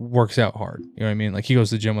he works out hard. You know what I mean? Like he goes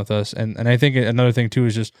to the gym with us. And I think another thing too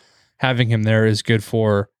is just having him there is good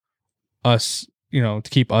for us, to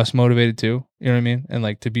keep us motivated too. You know what I mean? And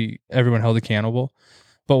like to be everyone held accountable.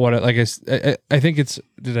 But what I think it's,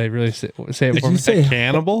 did I really say it? Did you say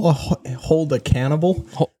cannibal? Hold a cannibal?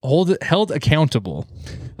 Held accountable.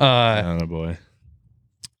 Oh boy.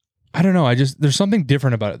 I don't know. There's something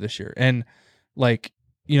different about it this year. And like,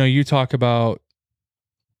 you talk about,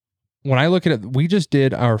 when I look at it, we just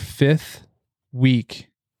did our 5th week.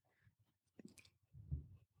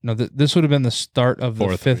 No, this would have been the start of the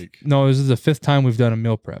 5th week. No, this is the 5th time we've done a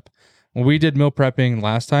meal prep. When we did meal prepping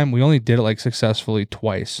last time, we only did it like successfully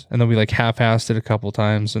twice. And then we like half-assed it a couple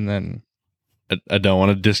times. And then I don't want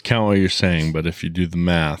to discount what you're saying, but if you do the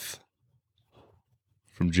math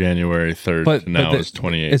from January 3rd to now it's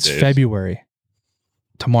 28 days. It's February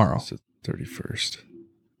tomorrow. It's the 31st.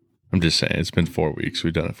 I'm just saying it's been 4 weeks.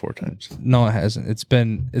 We've done it 4 times. No, it hasn't. It's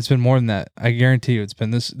been more than that. I guarantee you it's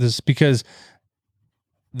been this because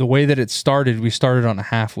the way that it started, we started on a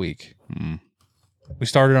half week. We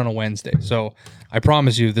started on a Wednesday. So I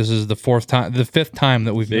promise you this is the 5th time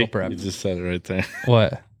that we've meal prepped. You just said it right there.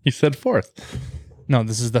 What? You said 4th. No,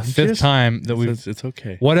 this is the 5th time that we've It's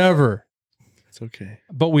okay. Whatever. It's okay.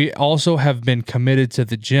 But we also have been committed to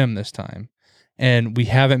the gym this time. And we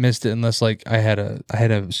haven't missed it unless like I had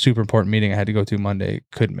a super important meeting I had to go to Monday,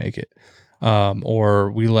 couldn't make it. Or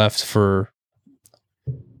we left for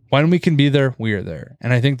when we can be there, we are there.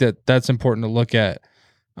 And I think that that's important to look at.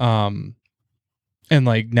 And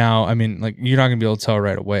like now, I mean, like you're not gonna be able to tell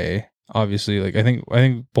right away. Obviously, like I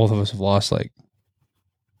think both of us have lost like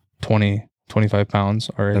 20, 25 pounds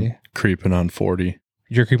already. I'm creeping on 40.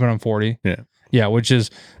 You're creeping on 40? Yeah. Yeah, which is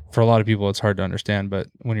for a lot of people it's hard to understand, but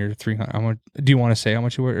when you're 300, do you want to say how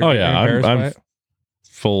much you were? Oh yeah, I'm it?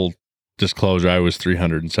 Full disclosure, I was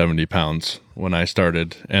 370 pounds when I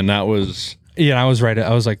started, and that was I was right.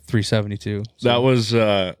 I was like 372. So. That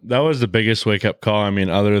was the biggest wake up call. I mean,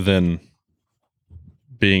 other than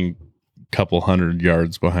being a couple 100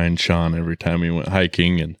 yards behind Sean every time we went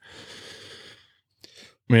hiking, and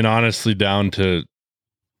I mean honestly down to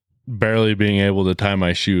barely being able to tie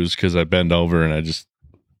my shoes because I bend over and I just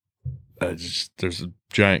there's a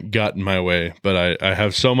giant gut in my way. But I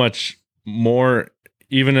have so much more,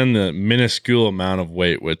 even in the minuscule amount of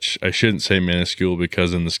weight, which I shouldn't say minuscule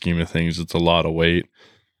because in the scheme of things it's a lot of weight.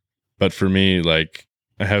 But for me, like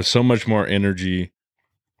I have so much more energy.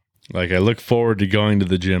 Like I look forward to going to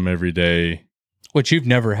the gym every day, which you've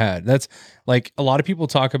never had. That's like a lot of people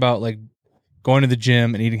talk about like going to the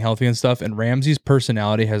gym and eating healthy and stuff. And Ramsey's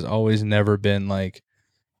personality has always never been like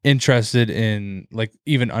interested in like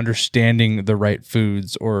even understanding the right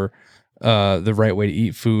foods or the right way to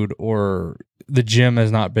eat food, or the gym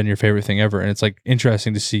has not been your favorite thing ever. And it's like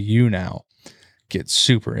interesting to see you now get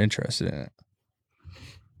super interested in it.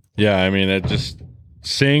 Yeah. I mean, it just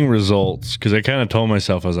seeing results, because I kind of told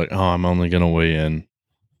myself, I was like, oh, I'm only going to weigh in,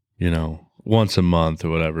 once a month or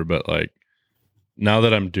whatever. But like now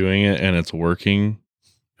that I'm doing it and it's working,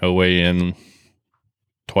 I weigh in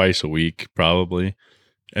twice a week probably,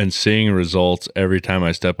 and seeing results every time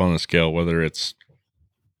I step on the scale, whether it's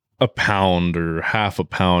a pound or half a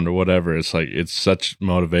pound or whatever. It's like, it's such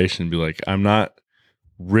motivation to be like, I'm not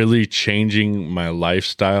really changing my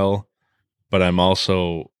lifestyle, but I'm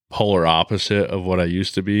also polar opposite of what I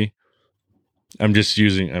used to be. I'm just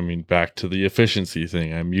back to the efficiency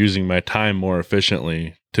thing. I'm using my time more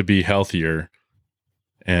efficiently to be healthier,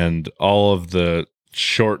 and all of the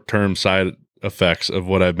short-term side effects of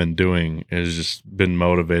what I've been doing has just been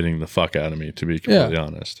motivating the fuck out of me, to be completely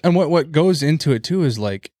honest. And what goes into it too is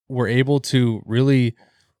like we're able to really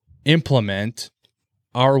implement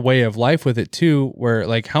our way of life with it too, where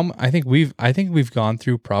like I think we've gone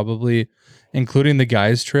through, probably including the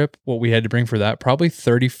guys trip, what we had to bring for that, probably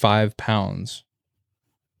 35 pounds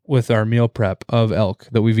with our meal prep of elk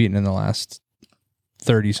that we've eaten in the last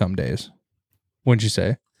 30 some days. Wouldn't you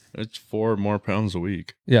say? It's 4 more pounds a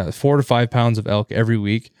week. Yeah, 4 to 5 pounds of elk every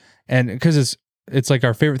week, and because it's like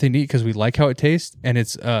our favorite thing to eat because we like how it tastes, and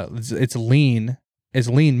it's lean. It's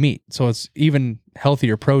lean meat, so it's even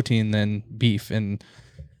healthier protein than beef, and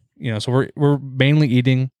so we're mainly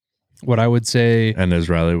eating What I would say, And as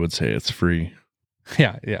Riley would say, it's free.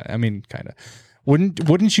 yeah. I mean, kind of.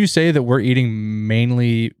 Wouldn't you say that we're eating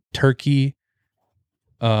mainly turkey,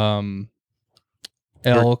 elk,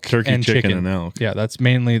 Turkey, and chicken, and elk. Yeah, that's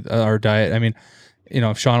mainly our diet. I mean,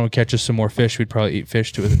 if Sean would catch us some more fish, we'd probably eat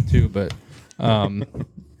fish to it too. But,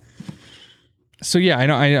 so yeah, I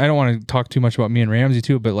know I don't want to talk too much about me and Ramsey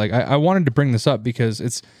too, but like I wanted to bring this up because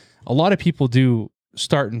it's a lot of people do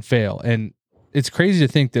start and fail, and it's crazy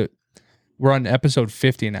to think that we're on episode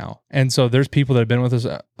 50 now, and so there's people that have been with us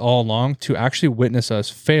all along to actually witness us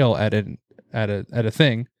fail at a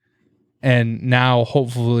thing, and now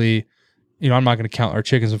hopefully, I'm not going to count our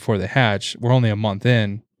chickens before they hatch. We're only a month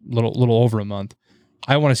in, little over a month.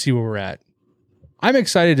 I want to see where we're at. I'm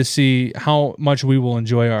excited to see how much we will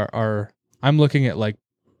enjoy our I'm looking at like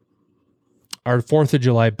our 4th of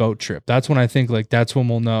July boat trip. That's when I think like that's when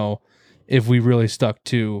we'll know if we really stuck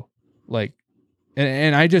to like,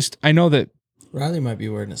 and I know that Riley might be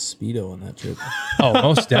wearing a Speedo on that trip. Oh,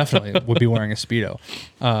 most definitely would be wearing a Speedo.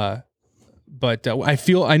 But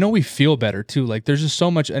I know we feel better too. Like there's just so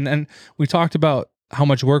much, and we talked about how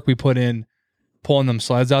much work we put in pulling them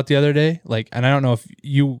sleds out the other day. Like, and I don't know if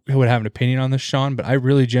you would have an opinion on this, Sean, but I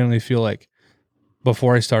really genuinely feel like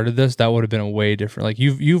before I started this, that would have been a way different. Like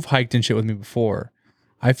you've hiked and shit with me before.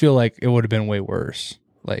 I feel like it would have been way worse.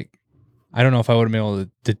 Like, I don't know if I would have been able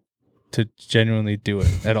to genuinely do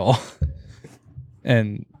it at all.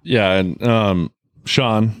 And yeah, and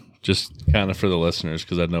Sean, just kind of for the listeners,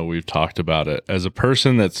 because I know we've talked about it. As a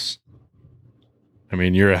person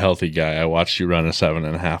you're a healthy guy. I watched you run a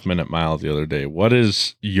 7.5 minute mile the other day. What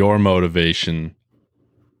is your motivation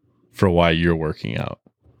for why you're working out?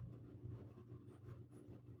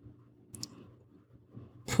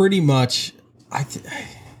 Pretty much,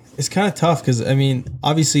 it's kind of tough because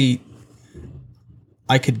obviously,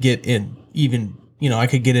 I could get in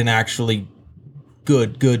actually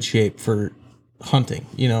good shape for hunting,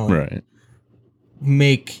 Right.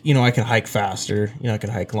 I could hike faster, I could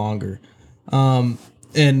hike longer. And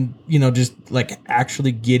just like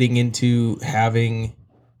actually getting into having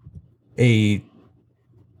me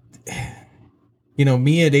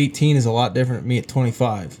at 18 is a lot different than me at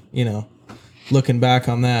 25, looking back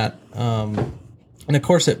on that. And of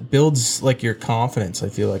course it builds like your confidence, I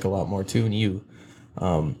feel like a lot more too. And you,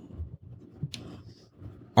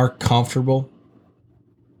 are comfortable,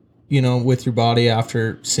 with your body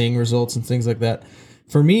after seeing results and things like that.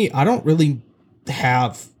 For me, I don't really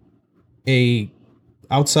have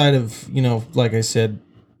outside of, like I said,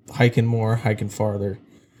 hiking more, hiking farther.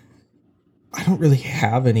 I don't really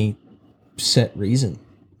have any set reason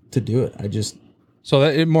to do it. so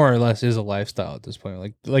that it more or less is a lifestyle at this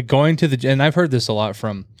point. Like going to the gym. And I've heard this a lot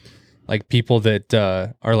from like people that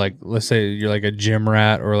are like, let's say you're like a gym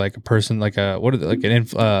rat or like a person like what do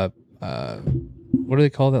they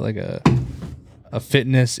call that? Like a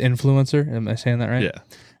fitness influencer. Am I saying that right? Yeah.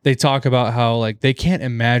 They talk about how like they can't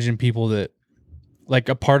imagine people that like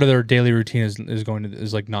a part of their daily routine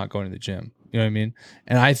is like not going to the gym. You know what I mean?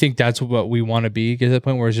 And I think that's what we want to be, get to the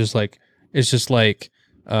point where it's just like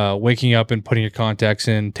waking up and putting your contacts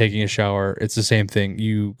in, taking a shower. It's the same thing.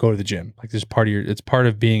 You go to the gym. Like this it's part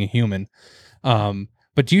of being a human.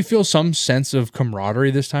 But do you feel some sense of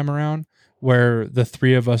camaraderie this time around where the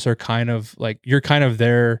three of us are kind of like, you're kind of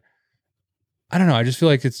there? I don't know. I just feel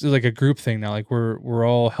like it's like a group thing now. Like we're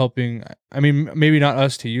all helping. I mean, maybe not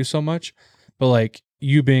us to you so much, but like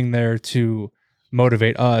you being there to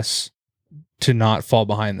motivate us to not fall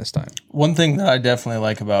behind this time. One thing that I definitely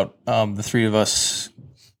like about the three of us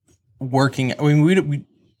working, we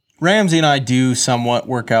Ramsey and I do somewhat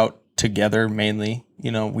work out together mainly.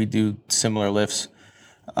 We do similar lifts.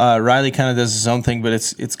 Riley kind of does his own thing, but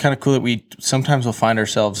it's kind of cool that we sometimes will find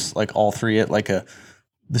ourselves like all three at like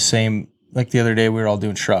the same. Like the other day, we were all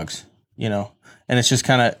doing shrugs, and it's just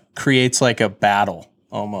kind of creates like a battle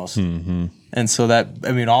almost. Mm-hmm. And so that,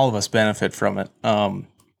 all of us benefit from it.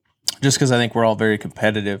 Just because I think we're all very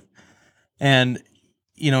competitive. And,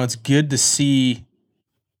 it's good to see,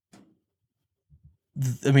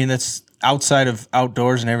 that's outside of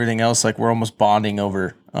outdoors and everything else, like we're almost bonding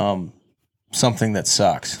over something that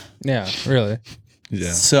sucks. Yeah, really.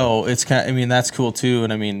 Yeah. So it's kind of, that's cool too.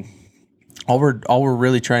 And all we're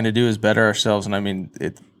really trying to do is better ourselves. And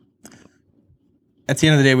at the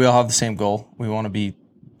end of the day, we all have the same goal. We want to be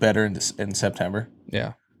better in September.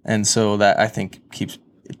 Yeah. And so that I think it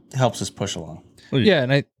helps us push along.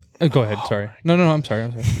 Yeah. And go ahead. Sorry. No, I'm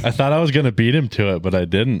sorry. I thought I was going to beat him to it, but I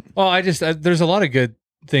didn't. Well, there's a lot of good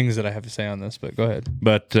things that I have to say on this, but go ahead.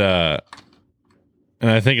 But, and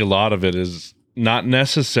I think a lot of it is not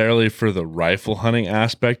necessarily for the rifle hunting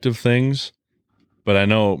aspect of things, but I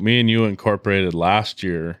know me and you incorporated last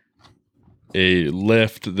year a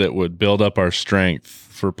lift that would build up our strength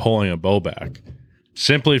for pulling a bow back,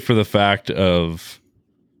 simply for the fact of,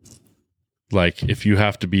 like, if you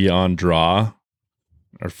have to be on draw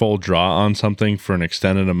or full draw on something for an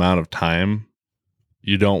extended amount of time,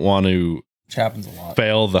 you don't want to Which happens a lot.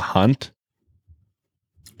 fail the hunt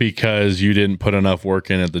because you didn't put enough work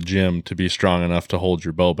in at the gym to be strong enough to hold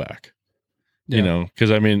your bow back. You Yeah. know,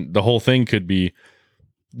 because I mean, the whole thing could be,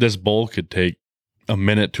 this bull could take a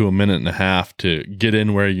minute to a minute and a half to get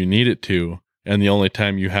in where you need it to, and the only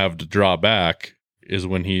time you have to draw back is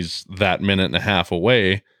when he's that minute and a half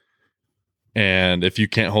away. And if you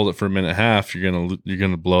can't hold it for a minute and a half, you're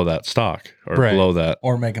gonna blow that stock or Right. blow that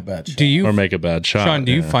Or make a bet. Do you or make a bad shot. Sean,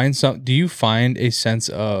 do you Yeah. find a sense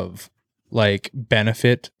of like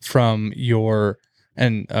benefit from your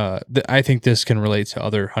I think this can relate to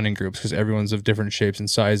other hunting groups because everyone's of different shapes and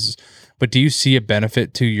sizes. But do you see a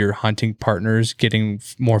benefit to your hunting partners getting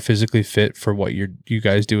more physically fit for what you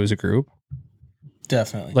guys do as a group?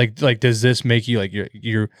 Definitely. Like does this make you like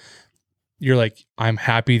you're like, I'm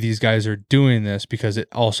happy these guys are doing this because it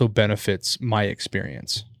also benefits my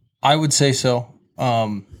experience? I would say so.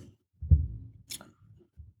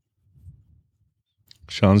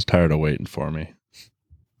 Sean's tired of waiting for me.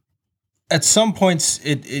 At some points,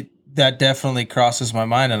 it that definitely crosses my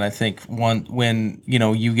mind, and I think when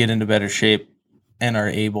you get into better shape and are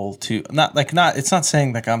able to it's not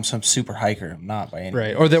saying like I'm some super hiker. I'm not by any Right.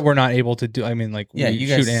 means. Or that we're not able to do, I mean, like Yeah, we you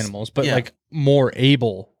shoot guys- animals, but yeah. like more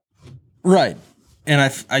able. Right. And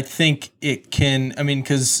I think it can, I mean,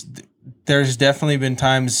 because there's definitely been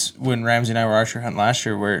times when Ramsey and I were archery hunting last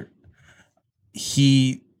year where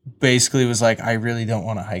he basically was like, I really don't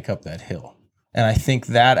want to hike up that hill. And I think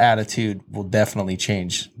that attitude will definitely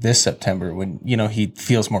change this September when, he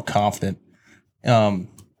feels more confident. And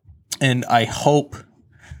I hope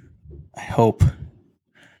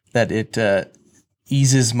that it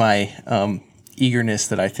eases my eagerness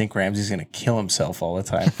that I think Ramsey's going to kill himself all the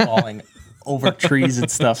time, falling over trees and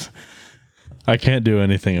stuff. I can't do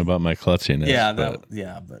anything about my klutziness. Yeah, but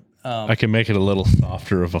but I can make it a little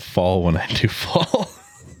softer of a fall when I do fall.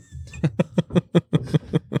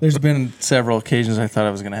 there's been several occasions I thought I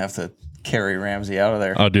was going to have to carry Ramsey out of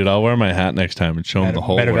there. Oh, dude, I'll wear my hat next time and show him the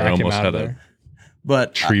hole Better where I vacuum almost out of had a there.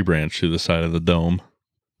 But tree branch through the side of the dome.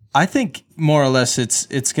 I think more or less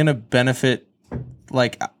it's going to benefit,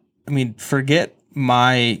 like, I mean, forget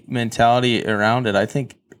my mentality around it. I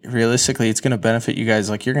think realistically it's going to benefit you guys.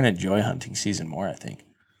 Like, you're going to enjoy hunting season more, I think.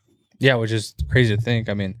 Yeah, which is crazy to think.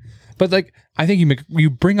 I mean, but like, I think you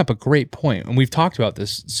bring up a great point, and we've talked about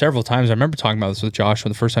this several times. I remember talking about this with Josh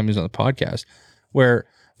the first time he was on the podcast, where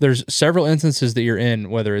there's several instances that you're in,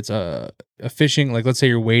 whether it's a fishing, like let's say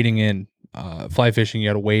you're wading in, fly fishing, you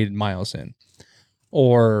got to wade miles in,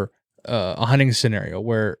 or a hunting scenario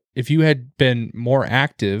where if you had been more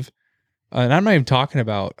active, and I'm not even talking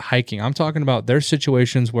about hiking, I'm talking about there's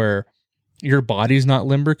situations where your body's not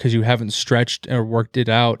limber because you haven't stretched or worked it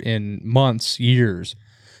out in months, years.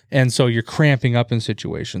 And so you're cramping up in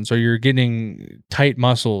situations, or you're getting tight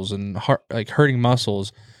muscles and hurting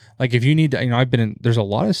muscles. Like if you need to, there's a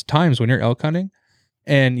lot of times when you're elk hunting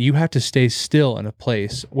and you have to stay still in a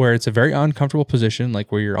place where it's a very uncomfortable position,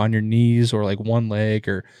 like where you're on your knees or like one leg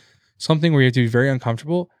or something where you have to be very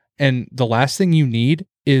uncomfortable. And the last thing you need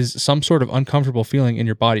is some sort of uncomfortable feeling in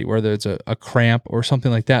your body, whether it's a cramp or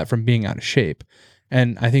something like that from being out of shape.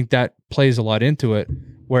 And I think that plays a lot into it,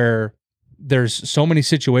 where there's so many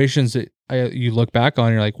situations that you look back on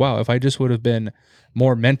and you're like, wow, if I just would have been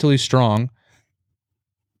more mentally strong,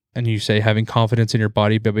 and you say having confidence in your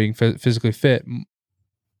body by being physically fit,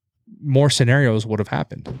 more scenarios would have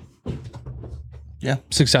happened. Yeah.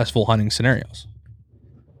 Successful hunting scenarios.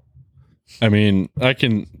 I mean, I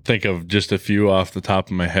can think of just a few off the top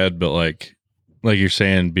of my head, but like you're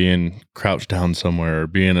saying, being crouched down somewhere or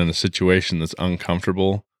being in a situation that's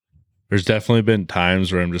uncomfortable, there's definitely been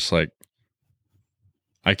times where I'm just like,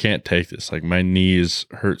 I can't take this. Like, my knees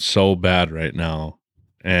hurt so bad right now.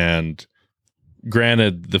 And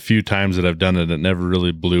granted, the few times that I've done it, it never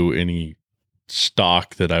really blew any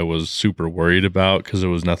stock that I was super worried about because there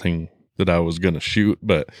was nothing that I was going to shoot.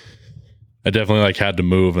 But I definitely had to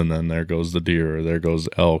move, and then there goes the deer or there goes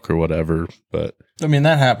the elk or whatever. But I mean,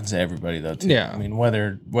 that happens to everybody though, too. Yeah. I mean,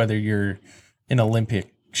 whether you're in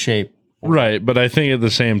Olympic shape. right. But I think at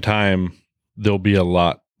the same time, there'll be a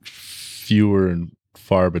lot fewer and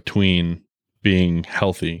far between being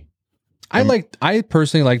healthy. I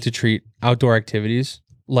personally like to treat outdoor activities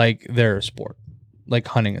like they're a sport, like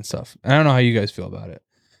hunting and stuff. And I don't know how you guys feel about it,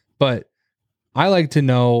 but I like to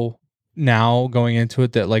know now going into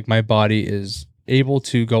it that like my body is able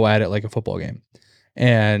to go at it like a football game.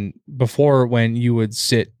 And before, when you would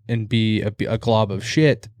sit and be a glob of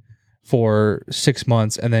shit for 6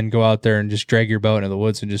 months and then go out there and just drag your bow into the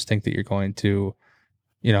woods and just think that you're going to,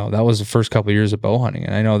 that was the first couple of years of bow hunting.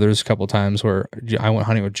 And I know there's a couple of times where I went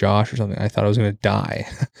hunting with Josh or something. I thought I was going to die,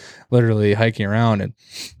 literally hiking around. And,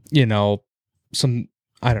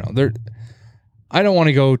 I don't know. I don't want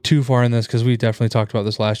to go too far in this because we definitely talked about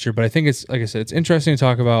this last year, but I think it's, like I said, it's interesting to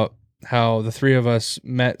talk about how the three of us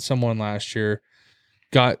met someone last year,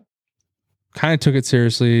 kind of took it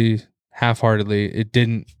seriously, half-heartedly. It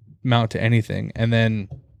didn't mount to anything. And then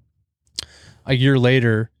a year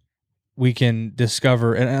later, we can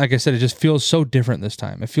discover, and like I said, it just feels so different this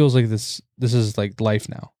time. It feels like this is like life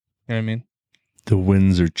now. You know what I mean? The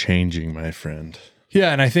winds are changing, my friend.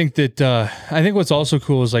 Yeah, and I think that what's also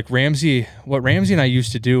cool is like what Ramsey and I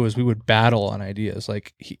used to do is we would battle on ideas.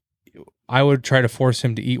 Like I would try to force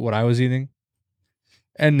him to eat what I was eating.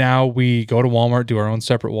 And now we go to Walmart, do our own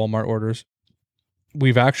separate Walmart orders.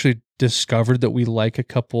 We've actually discovered that we like a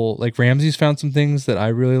couple, like Ramsey's found some things that I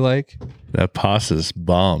really like. That pasta's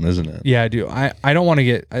bomb, isn't it? Yeah, I do. I don't want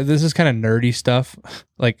to this is kind of nerdy stuff,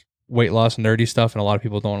 like weight loss nerdy stuff, and a lot of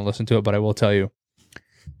people don't want to listen to it, but I will tell you,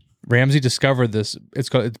 Ramsey discovered this. It's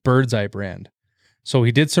Bird's Eye brand. So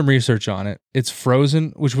he did some research on it. It's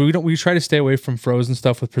frozen, which we try to stay away from frozen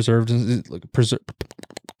stuff with preservatives.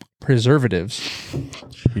 Preservatives.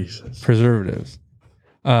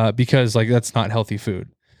 Because like that's not healthy food.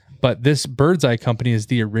 But this Bird's Eye company is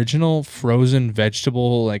the original frozen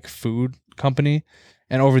vegetable like food company.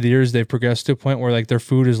 And over the years they've progressed to a point where like their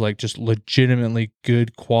food is like just legitimately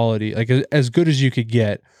good quality, like as good as you could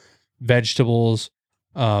get. Vegetables.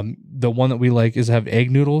 The one that we like is have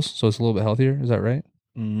egg noodles, so it's a little bit healthier. Is that right?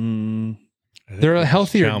 They're a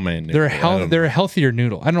healthier. They're a healthier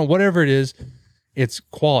noodle. I don't know, whatever it is. It's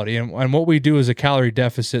quality. And what we do is a calorie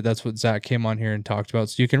deficit. That's what Zach came on here and talked about.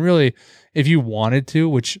 So you can really, if you wanted to,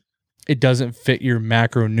 which it doesn't fit your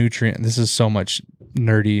macronutrient. This is so much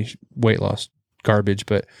nerdy weight loss garbage,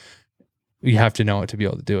 but you have to know it to be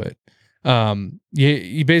able to do it.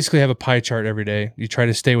 You basically have a pie chart every day. You try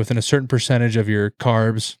to stay within a certain percentage of your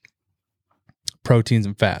carbs, proteins,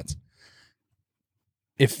 and fats.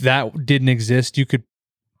 If that didn't exist,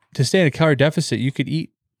 to stay in a calorie deficit, you could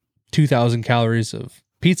eat 2,000 calories of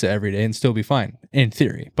pizza every day and still be fine in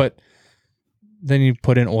theory. But then you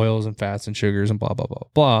put in oils and fats and sugars and blah, blah, blah,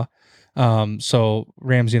 blah. So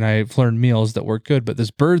Ramsey and I have learned meals that work good, but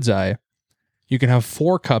this Bird's Eye, you can have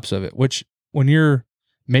 4 cups of it, which when you're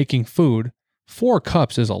making food, 4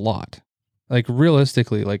 cups is a lot. Like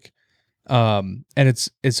realistically, like, and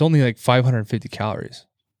it's only like 550 calories,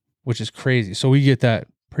 which is crazy. So we get that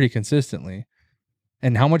pretty consistently.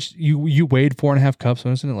 And how much you weighed 4.5 cups,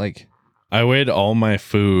 wasn't it? Like, I weighed all my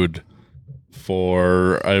food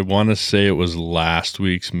for, I want to say it was last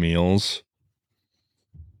week's meals.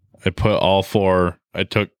 I put all 4, I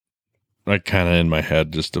kind of in my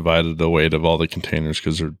head just divided the weight of all the containers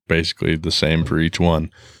because they're basically the same for each one.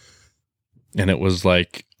 And it was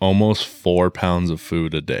like almost 4 pounds of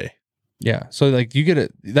food a day. Yeah. So like you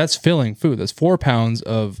get that's filling food. That's 4 pounds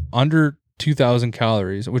of under 2,000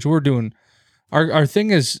 calories, which we're doing. Our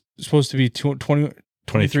thing is supposed to be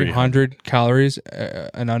 2,300 calories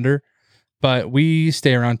and under, but we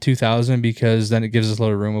stay around 2,000 because then it gives us a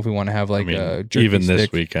little room if we want to have like a jerky even stick.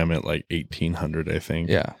 This week I'm at like 1,800, I think.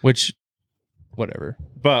 Yeah, which whatever.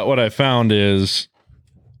 But what I found is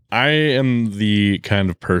I am the kind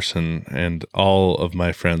of person, and all of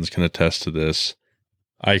my friends can attest to this,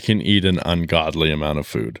 I can eat an ungodly amount of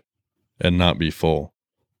food and not be full.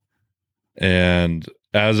 And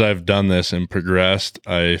as I've done this and progressed,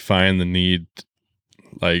 I find the need,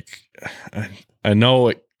 like, I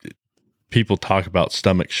know people talk about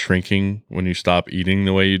stomach shrinking when you stop eating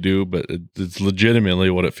the way you do, but it's legitimately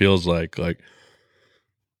what it feels like. Like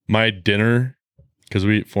my dinner, because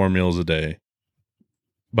we eat 4 meals a day.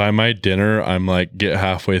 By my dinner, I'm like, get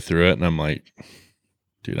halfway through it, and I'm like,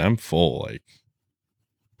 dude, I'm full. Like,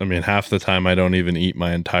 I mean, half the time I don't even eat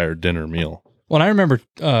my entire dinner meal. Well, I remember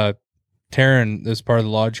Taryn is part of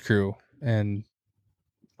the lodge crew, and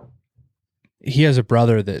he has a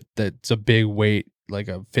brother that's a big weight, like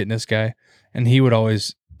a fitness guy, and he would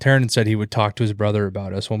always, Taryn said he would talk to his brother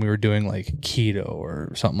about us when we were doing like keto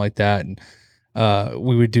or something like that, and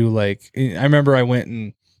we would do like, I remember I went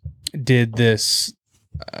and did this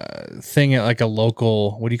thing at like a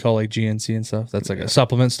local, what do you call like GNC and stuff? That's like a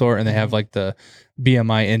supplement store, and they have like the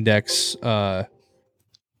BMI index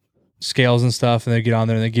scales and stuff, and they get on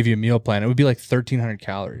there and they give you a meal plan. It would be like 1,300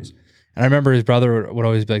 calories. And I remember his brother would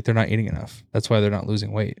always be like, they're not eating enough. That's why they're not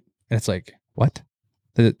losing weight. And it's like, what?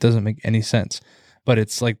 That doesn't make any sense. but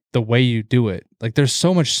it's like the way you do it. Like there's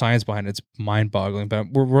so much science behind it. It's mind boggling,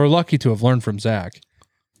 but we're lucky to have learned from Zach.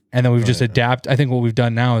 And then we've just I think what we've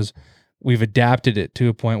done now is we've adapted it to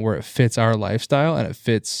a point where it fits our lifestyle and it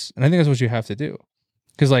fits. And I think that's what you have to do.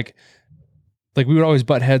 Cause like we would always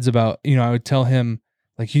butt heads about, you know, I would tell him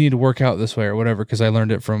like, you need to work out this way or whatever. Cause I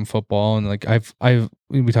learned it from football. And like,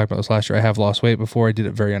 we talked about this last year. I have lost weight before. I did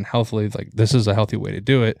it very unhealthily. Like this is a healthy way to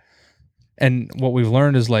do it. And what we've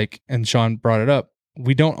learned is like, and Sean brought it up,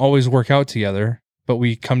 we don't always work out together, but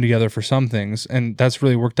we come together for some things. And that's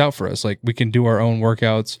really worked out for us. Like we can do our own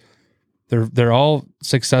workouts. They're all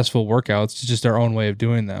successful workouts. It's just our own way of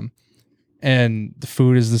doing them. And the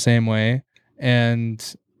food is the same way. And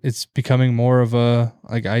it's becoming more of a,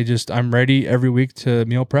 like, I'm ready every week to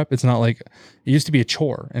meal prep. It's not like, it used to be a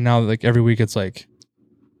chore. And now like every week it's like,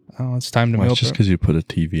 oh, it's time to meal prep. Just because you put a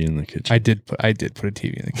TV in the kitchen. I did put a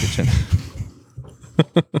TV in the kitchen.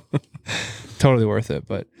 Totally worth it.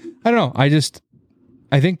 But I don't know. I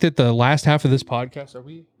think that the last half of this podcast,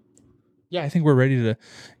 I think we're ready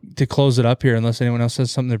to close it up here unless anyone else has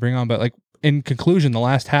something to bring on. But like in conclusion, the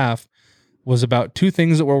last half was about two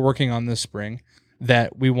things that we're working on this spring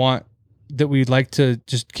that we'd like to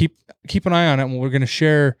just keep an eye on it. And we're going to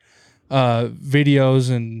share videos,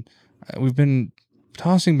 and we've been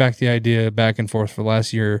tossing back the idea back and forth for the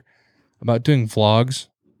last year about doing vlogs,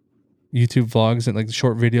 YouTube vlogs, and like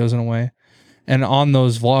short videos in a way. And on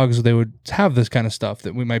those vlogs, they would have this kind of stuff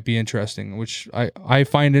that we might be interesting, which I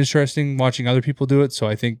find interesting watching other people do it. So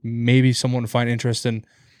I think maybe someone would find interest in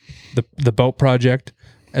the boat project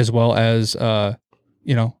as well as,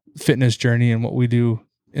 fitness journey and what we do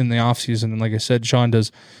in the off season. And like I said, Sean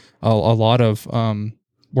does a lot of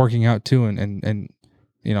working out too. And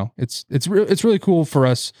it's really cool for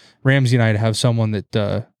us, Ramsey and I, to have someone that,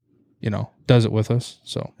 does it with us.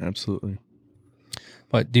 So absolutely.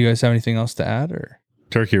 But do you guys have anything else to add or?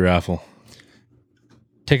 Turkey raffle.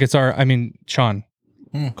 Tickets are, Sean,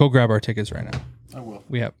 go grab our tickets right now. I will.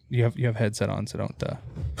 You have headset on, so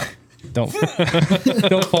don't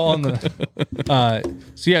fall on the.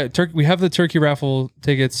 So yeah, we have the turkey raffle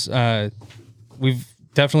tickets. We've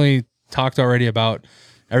definitely talked already about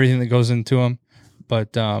everything that goes into them,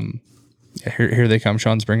 but here they come.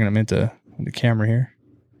 Sean's bringing them into camera here.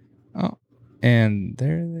 Oh. And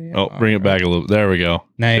there they are. Oh, bring it back a little. There we go.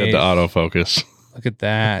 Nice. Get the autofocus. Look at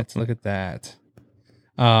that. Look at that.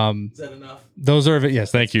 Is that enough? Those are,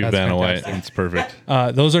 yes. Thank you, that's Vanna White. fantastic. It's perfect.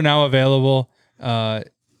 Those are now available.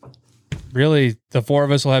 Really, the four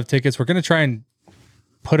of us will have tickets. We're going to try and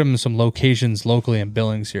put them in some locations locally in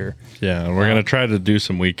Billings here. Yeah, we're going to try to do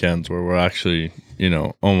some weekends where we're actually,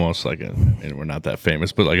 almost like we're not that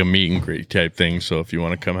famous, but like a meet and greet type thing. So if you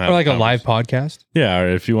want to come have or like a live podcast. Yeah, or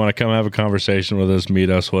if you want to come have a conversation with us,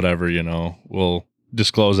 meet us, whatever, we'll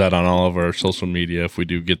disclose that on all of our social media if we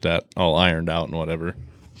do get that all ironed out and whatever.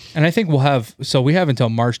 And I think we have until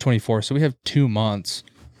March 24th, so we have 2 months.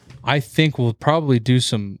 I think we'll probably do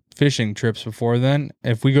some fishing trips before then.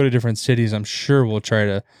 If we go to different cities, I'm sure we'll try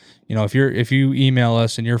to, if you email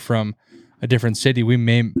us and you're from a different city, we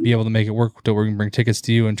may be able to make it work to where we can bring tickets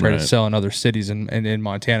to you and try to sell in other cities and in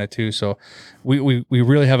Montana too. So we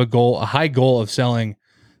really have a high goal of selling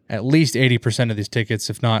at least 80% of these tickets,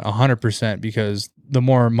 if not 100%, because the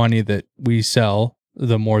more money that we sell,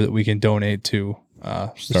 the more that we can donate to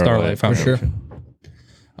the Starlight Foundation.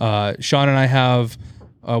 For sure. Sean and I have,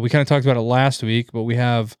 we kind of talked about it last week, but we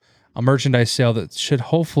have a merchandise sale that should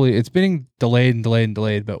hopefully, it's been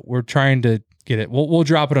delayed, but we're trying to get it. We'll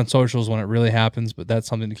drop it on socials when it really happens, but that's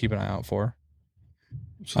something to keep an eye out for.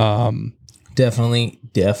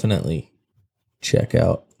 Definitely check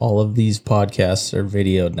out all of these podcasts are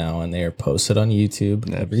videoed now and they are posted on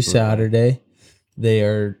YouTube every Saturday. They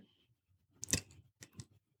are,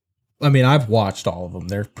 I've watched all of them.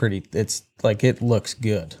 They're pretty, it's like, it looks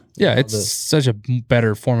good. Yeah, it's such a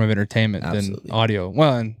better form of entertainment than audio.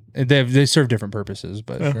 Well, and they serve different purposes,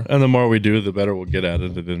 but sure. And the more we do, the better we'll get at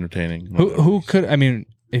it at entertaining. Who could?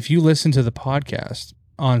 If you listen to the podcast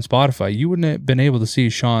on Spotify, you wouldn't have been able to see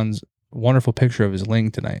Sean's wonderful picture of his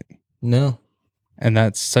ling tonight. No, and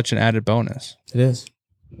that's such an added bonus. It is.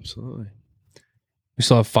 Absolutely. We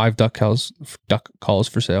still have 5 duck calls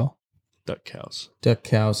for sale. Duck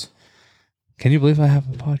cows. Can you believe I have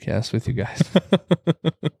a podcast with you guys?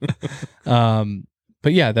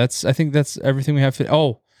 But yeah, I think that's everything we have to.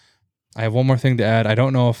 Oh, I have one more thing to add. I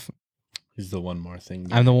don't know if he's the one more thing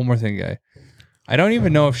guy. I'm the one more thing guy. I don't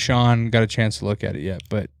even know if Sean got a chance to look at it yet,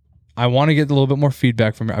 but I want to get a little bit more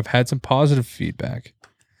feedback from her. I've had some positive feedback.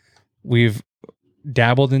 We've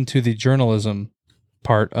dabbled into the journalism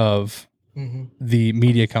part of the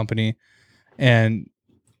media company, and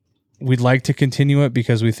we'd like to continue it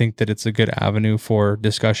because we think that it's a good avenue for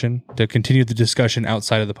discussion, to continue the discussion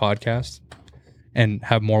outside of the podcast and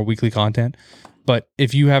have more weekly content. But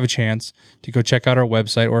if you have a chance to go check out our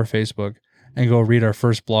website or our Facebook and go read our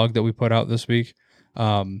first blog that we put out this week,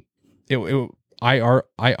 I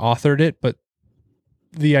authored it, but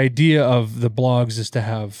the idea of the blogs is to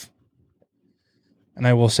have, and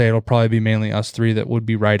I will say it'll probably be mainly us three that would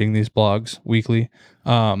be writing these blogs weekly.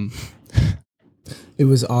 It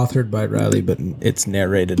was authored by Riley, but it's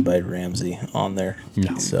narrated by Ramsey on there.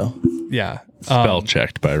 No. So Yeah. Spell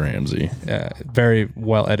checked by Ramsey. Very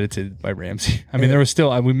well edited by Ramsey. I mean, there was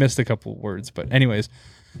still, we missed a couple words, but anyways,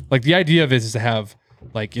 like the idea of it is to have,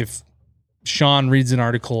 like, if Sean reads an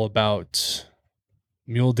article about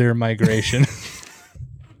mule deer migration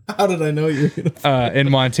how did I know you were gonna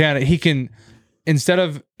in Montana, he can, instead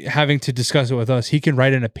of having to discuss it with us, he can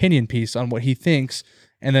write an opinion piece on what he thinks.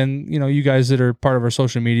 And then, you guys that are part of our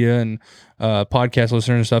social media and podcast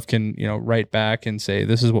listeners and stuff can, write back and say,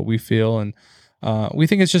 this is what we feel. And we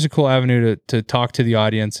think it's just a cool avenue to talk to the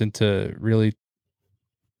audience and to really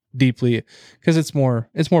deeply, because it's more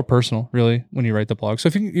personal, really, when you write the blog. So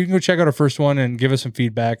if you can go check out our first one and give us some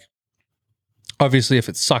feedback. Obviously, if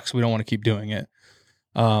it sucks, we don't want to keep doing it.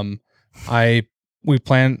 I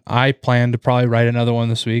plan to probably write another one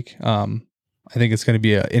this week. I think it's going to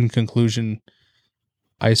be a in conclusion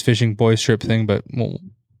ice fishing boys trip thing, but we'll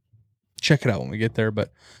check it out when we get there.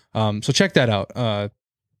 But so check that out.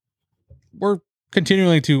 We're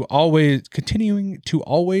continuing to always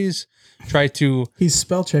try to. He's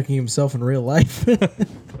spell checking himself in real life.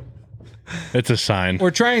 It's a sign.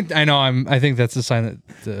 We're trying. I think that's a sign that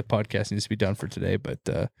the podcast needs to be done for today. But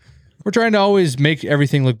we're trying to always make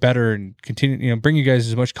everything look better and continue. Bring you guys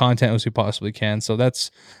as much content as we possibly can. So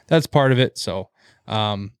that's part of it. So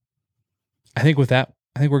I think with that,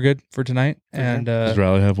 I think we're good for tonight. And does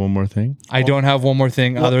Riley have one more thing? I don't have one more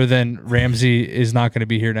thing other than Ramsey is not going to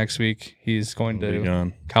be here next week. He's going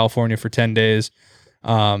to California for 10 days.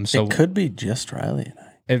 So it could be just Riley and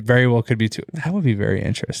I. It very well could be too. That would be very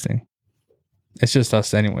interesting. It's just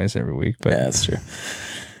us anyways every week. But yeah, that's true.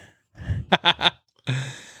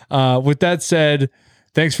 With that said,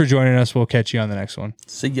 thanks for joining us. We'll catch you on the next one.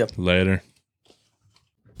 See ya. Later.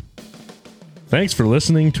 Thanks for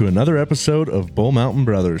listening to another episode of Bull Mountain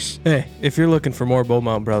Brothers. Hey, if you're looking for more Bull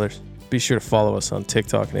Mountain Brothers, be sure to follow us on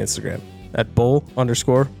TikTok and Instagram at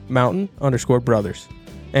Bull_Mountain_Brothers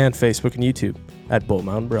and Facebook and YouTube at Bull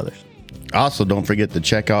Mountain Brothers. Also, don't forget to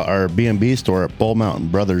check out our BMB store at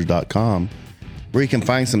bullmountainbrothers.com, where you can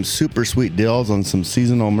find some super sweet deals on some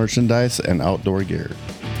seasonal merchandise and outdoor gear.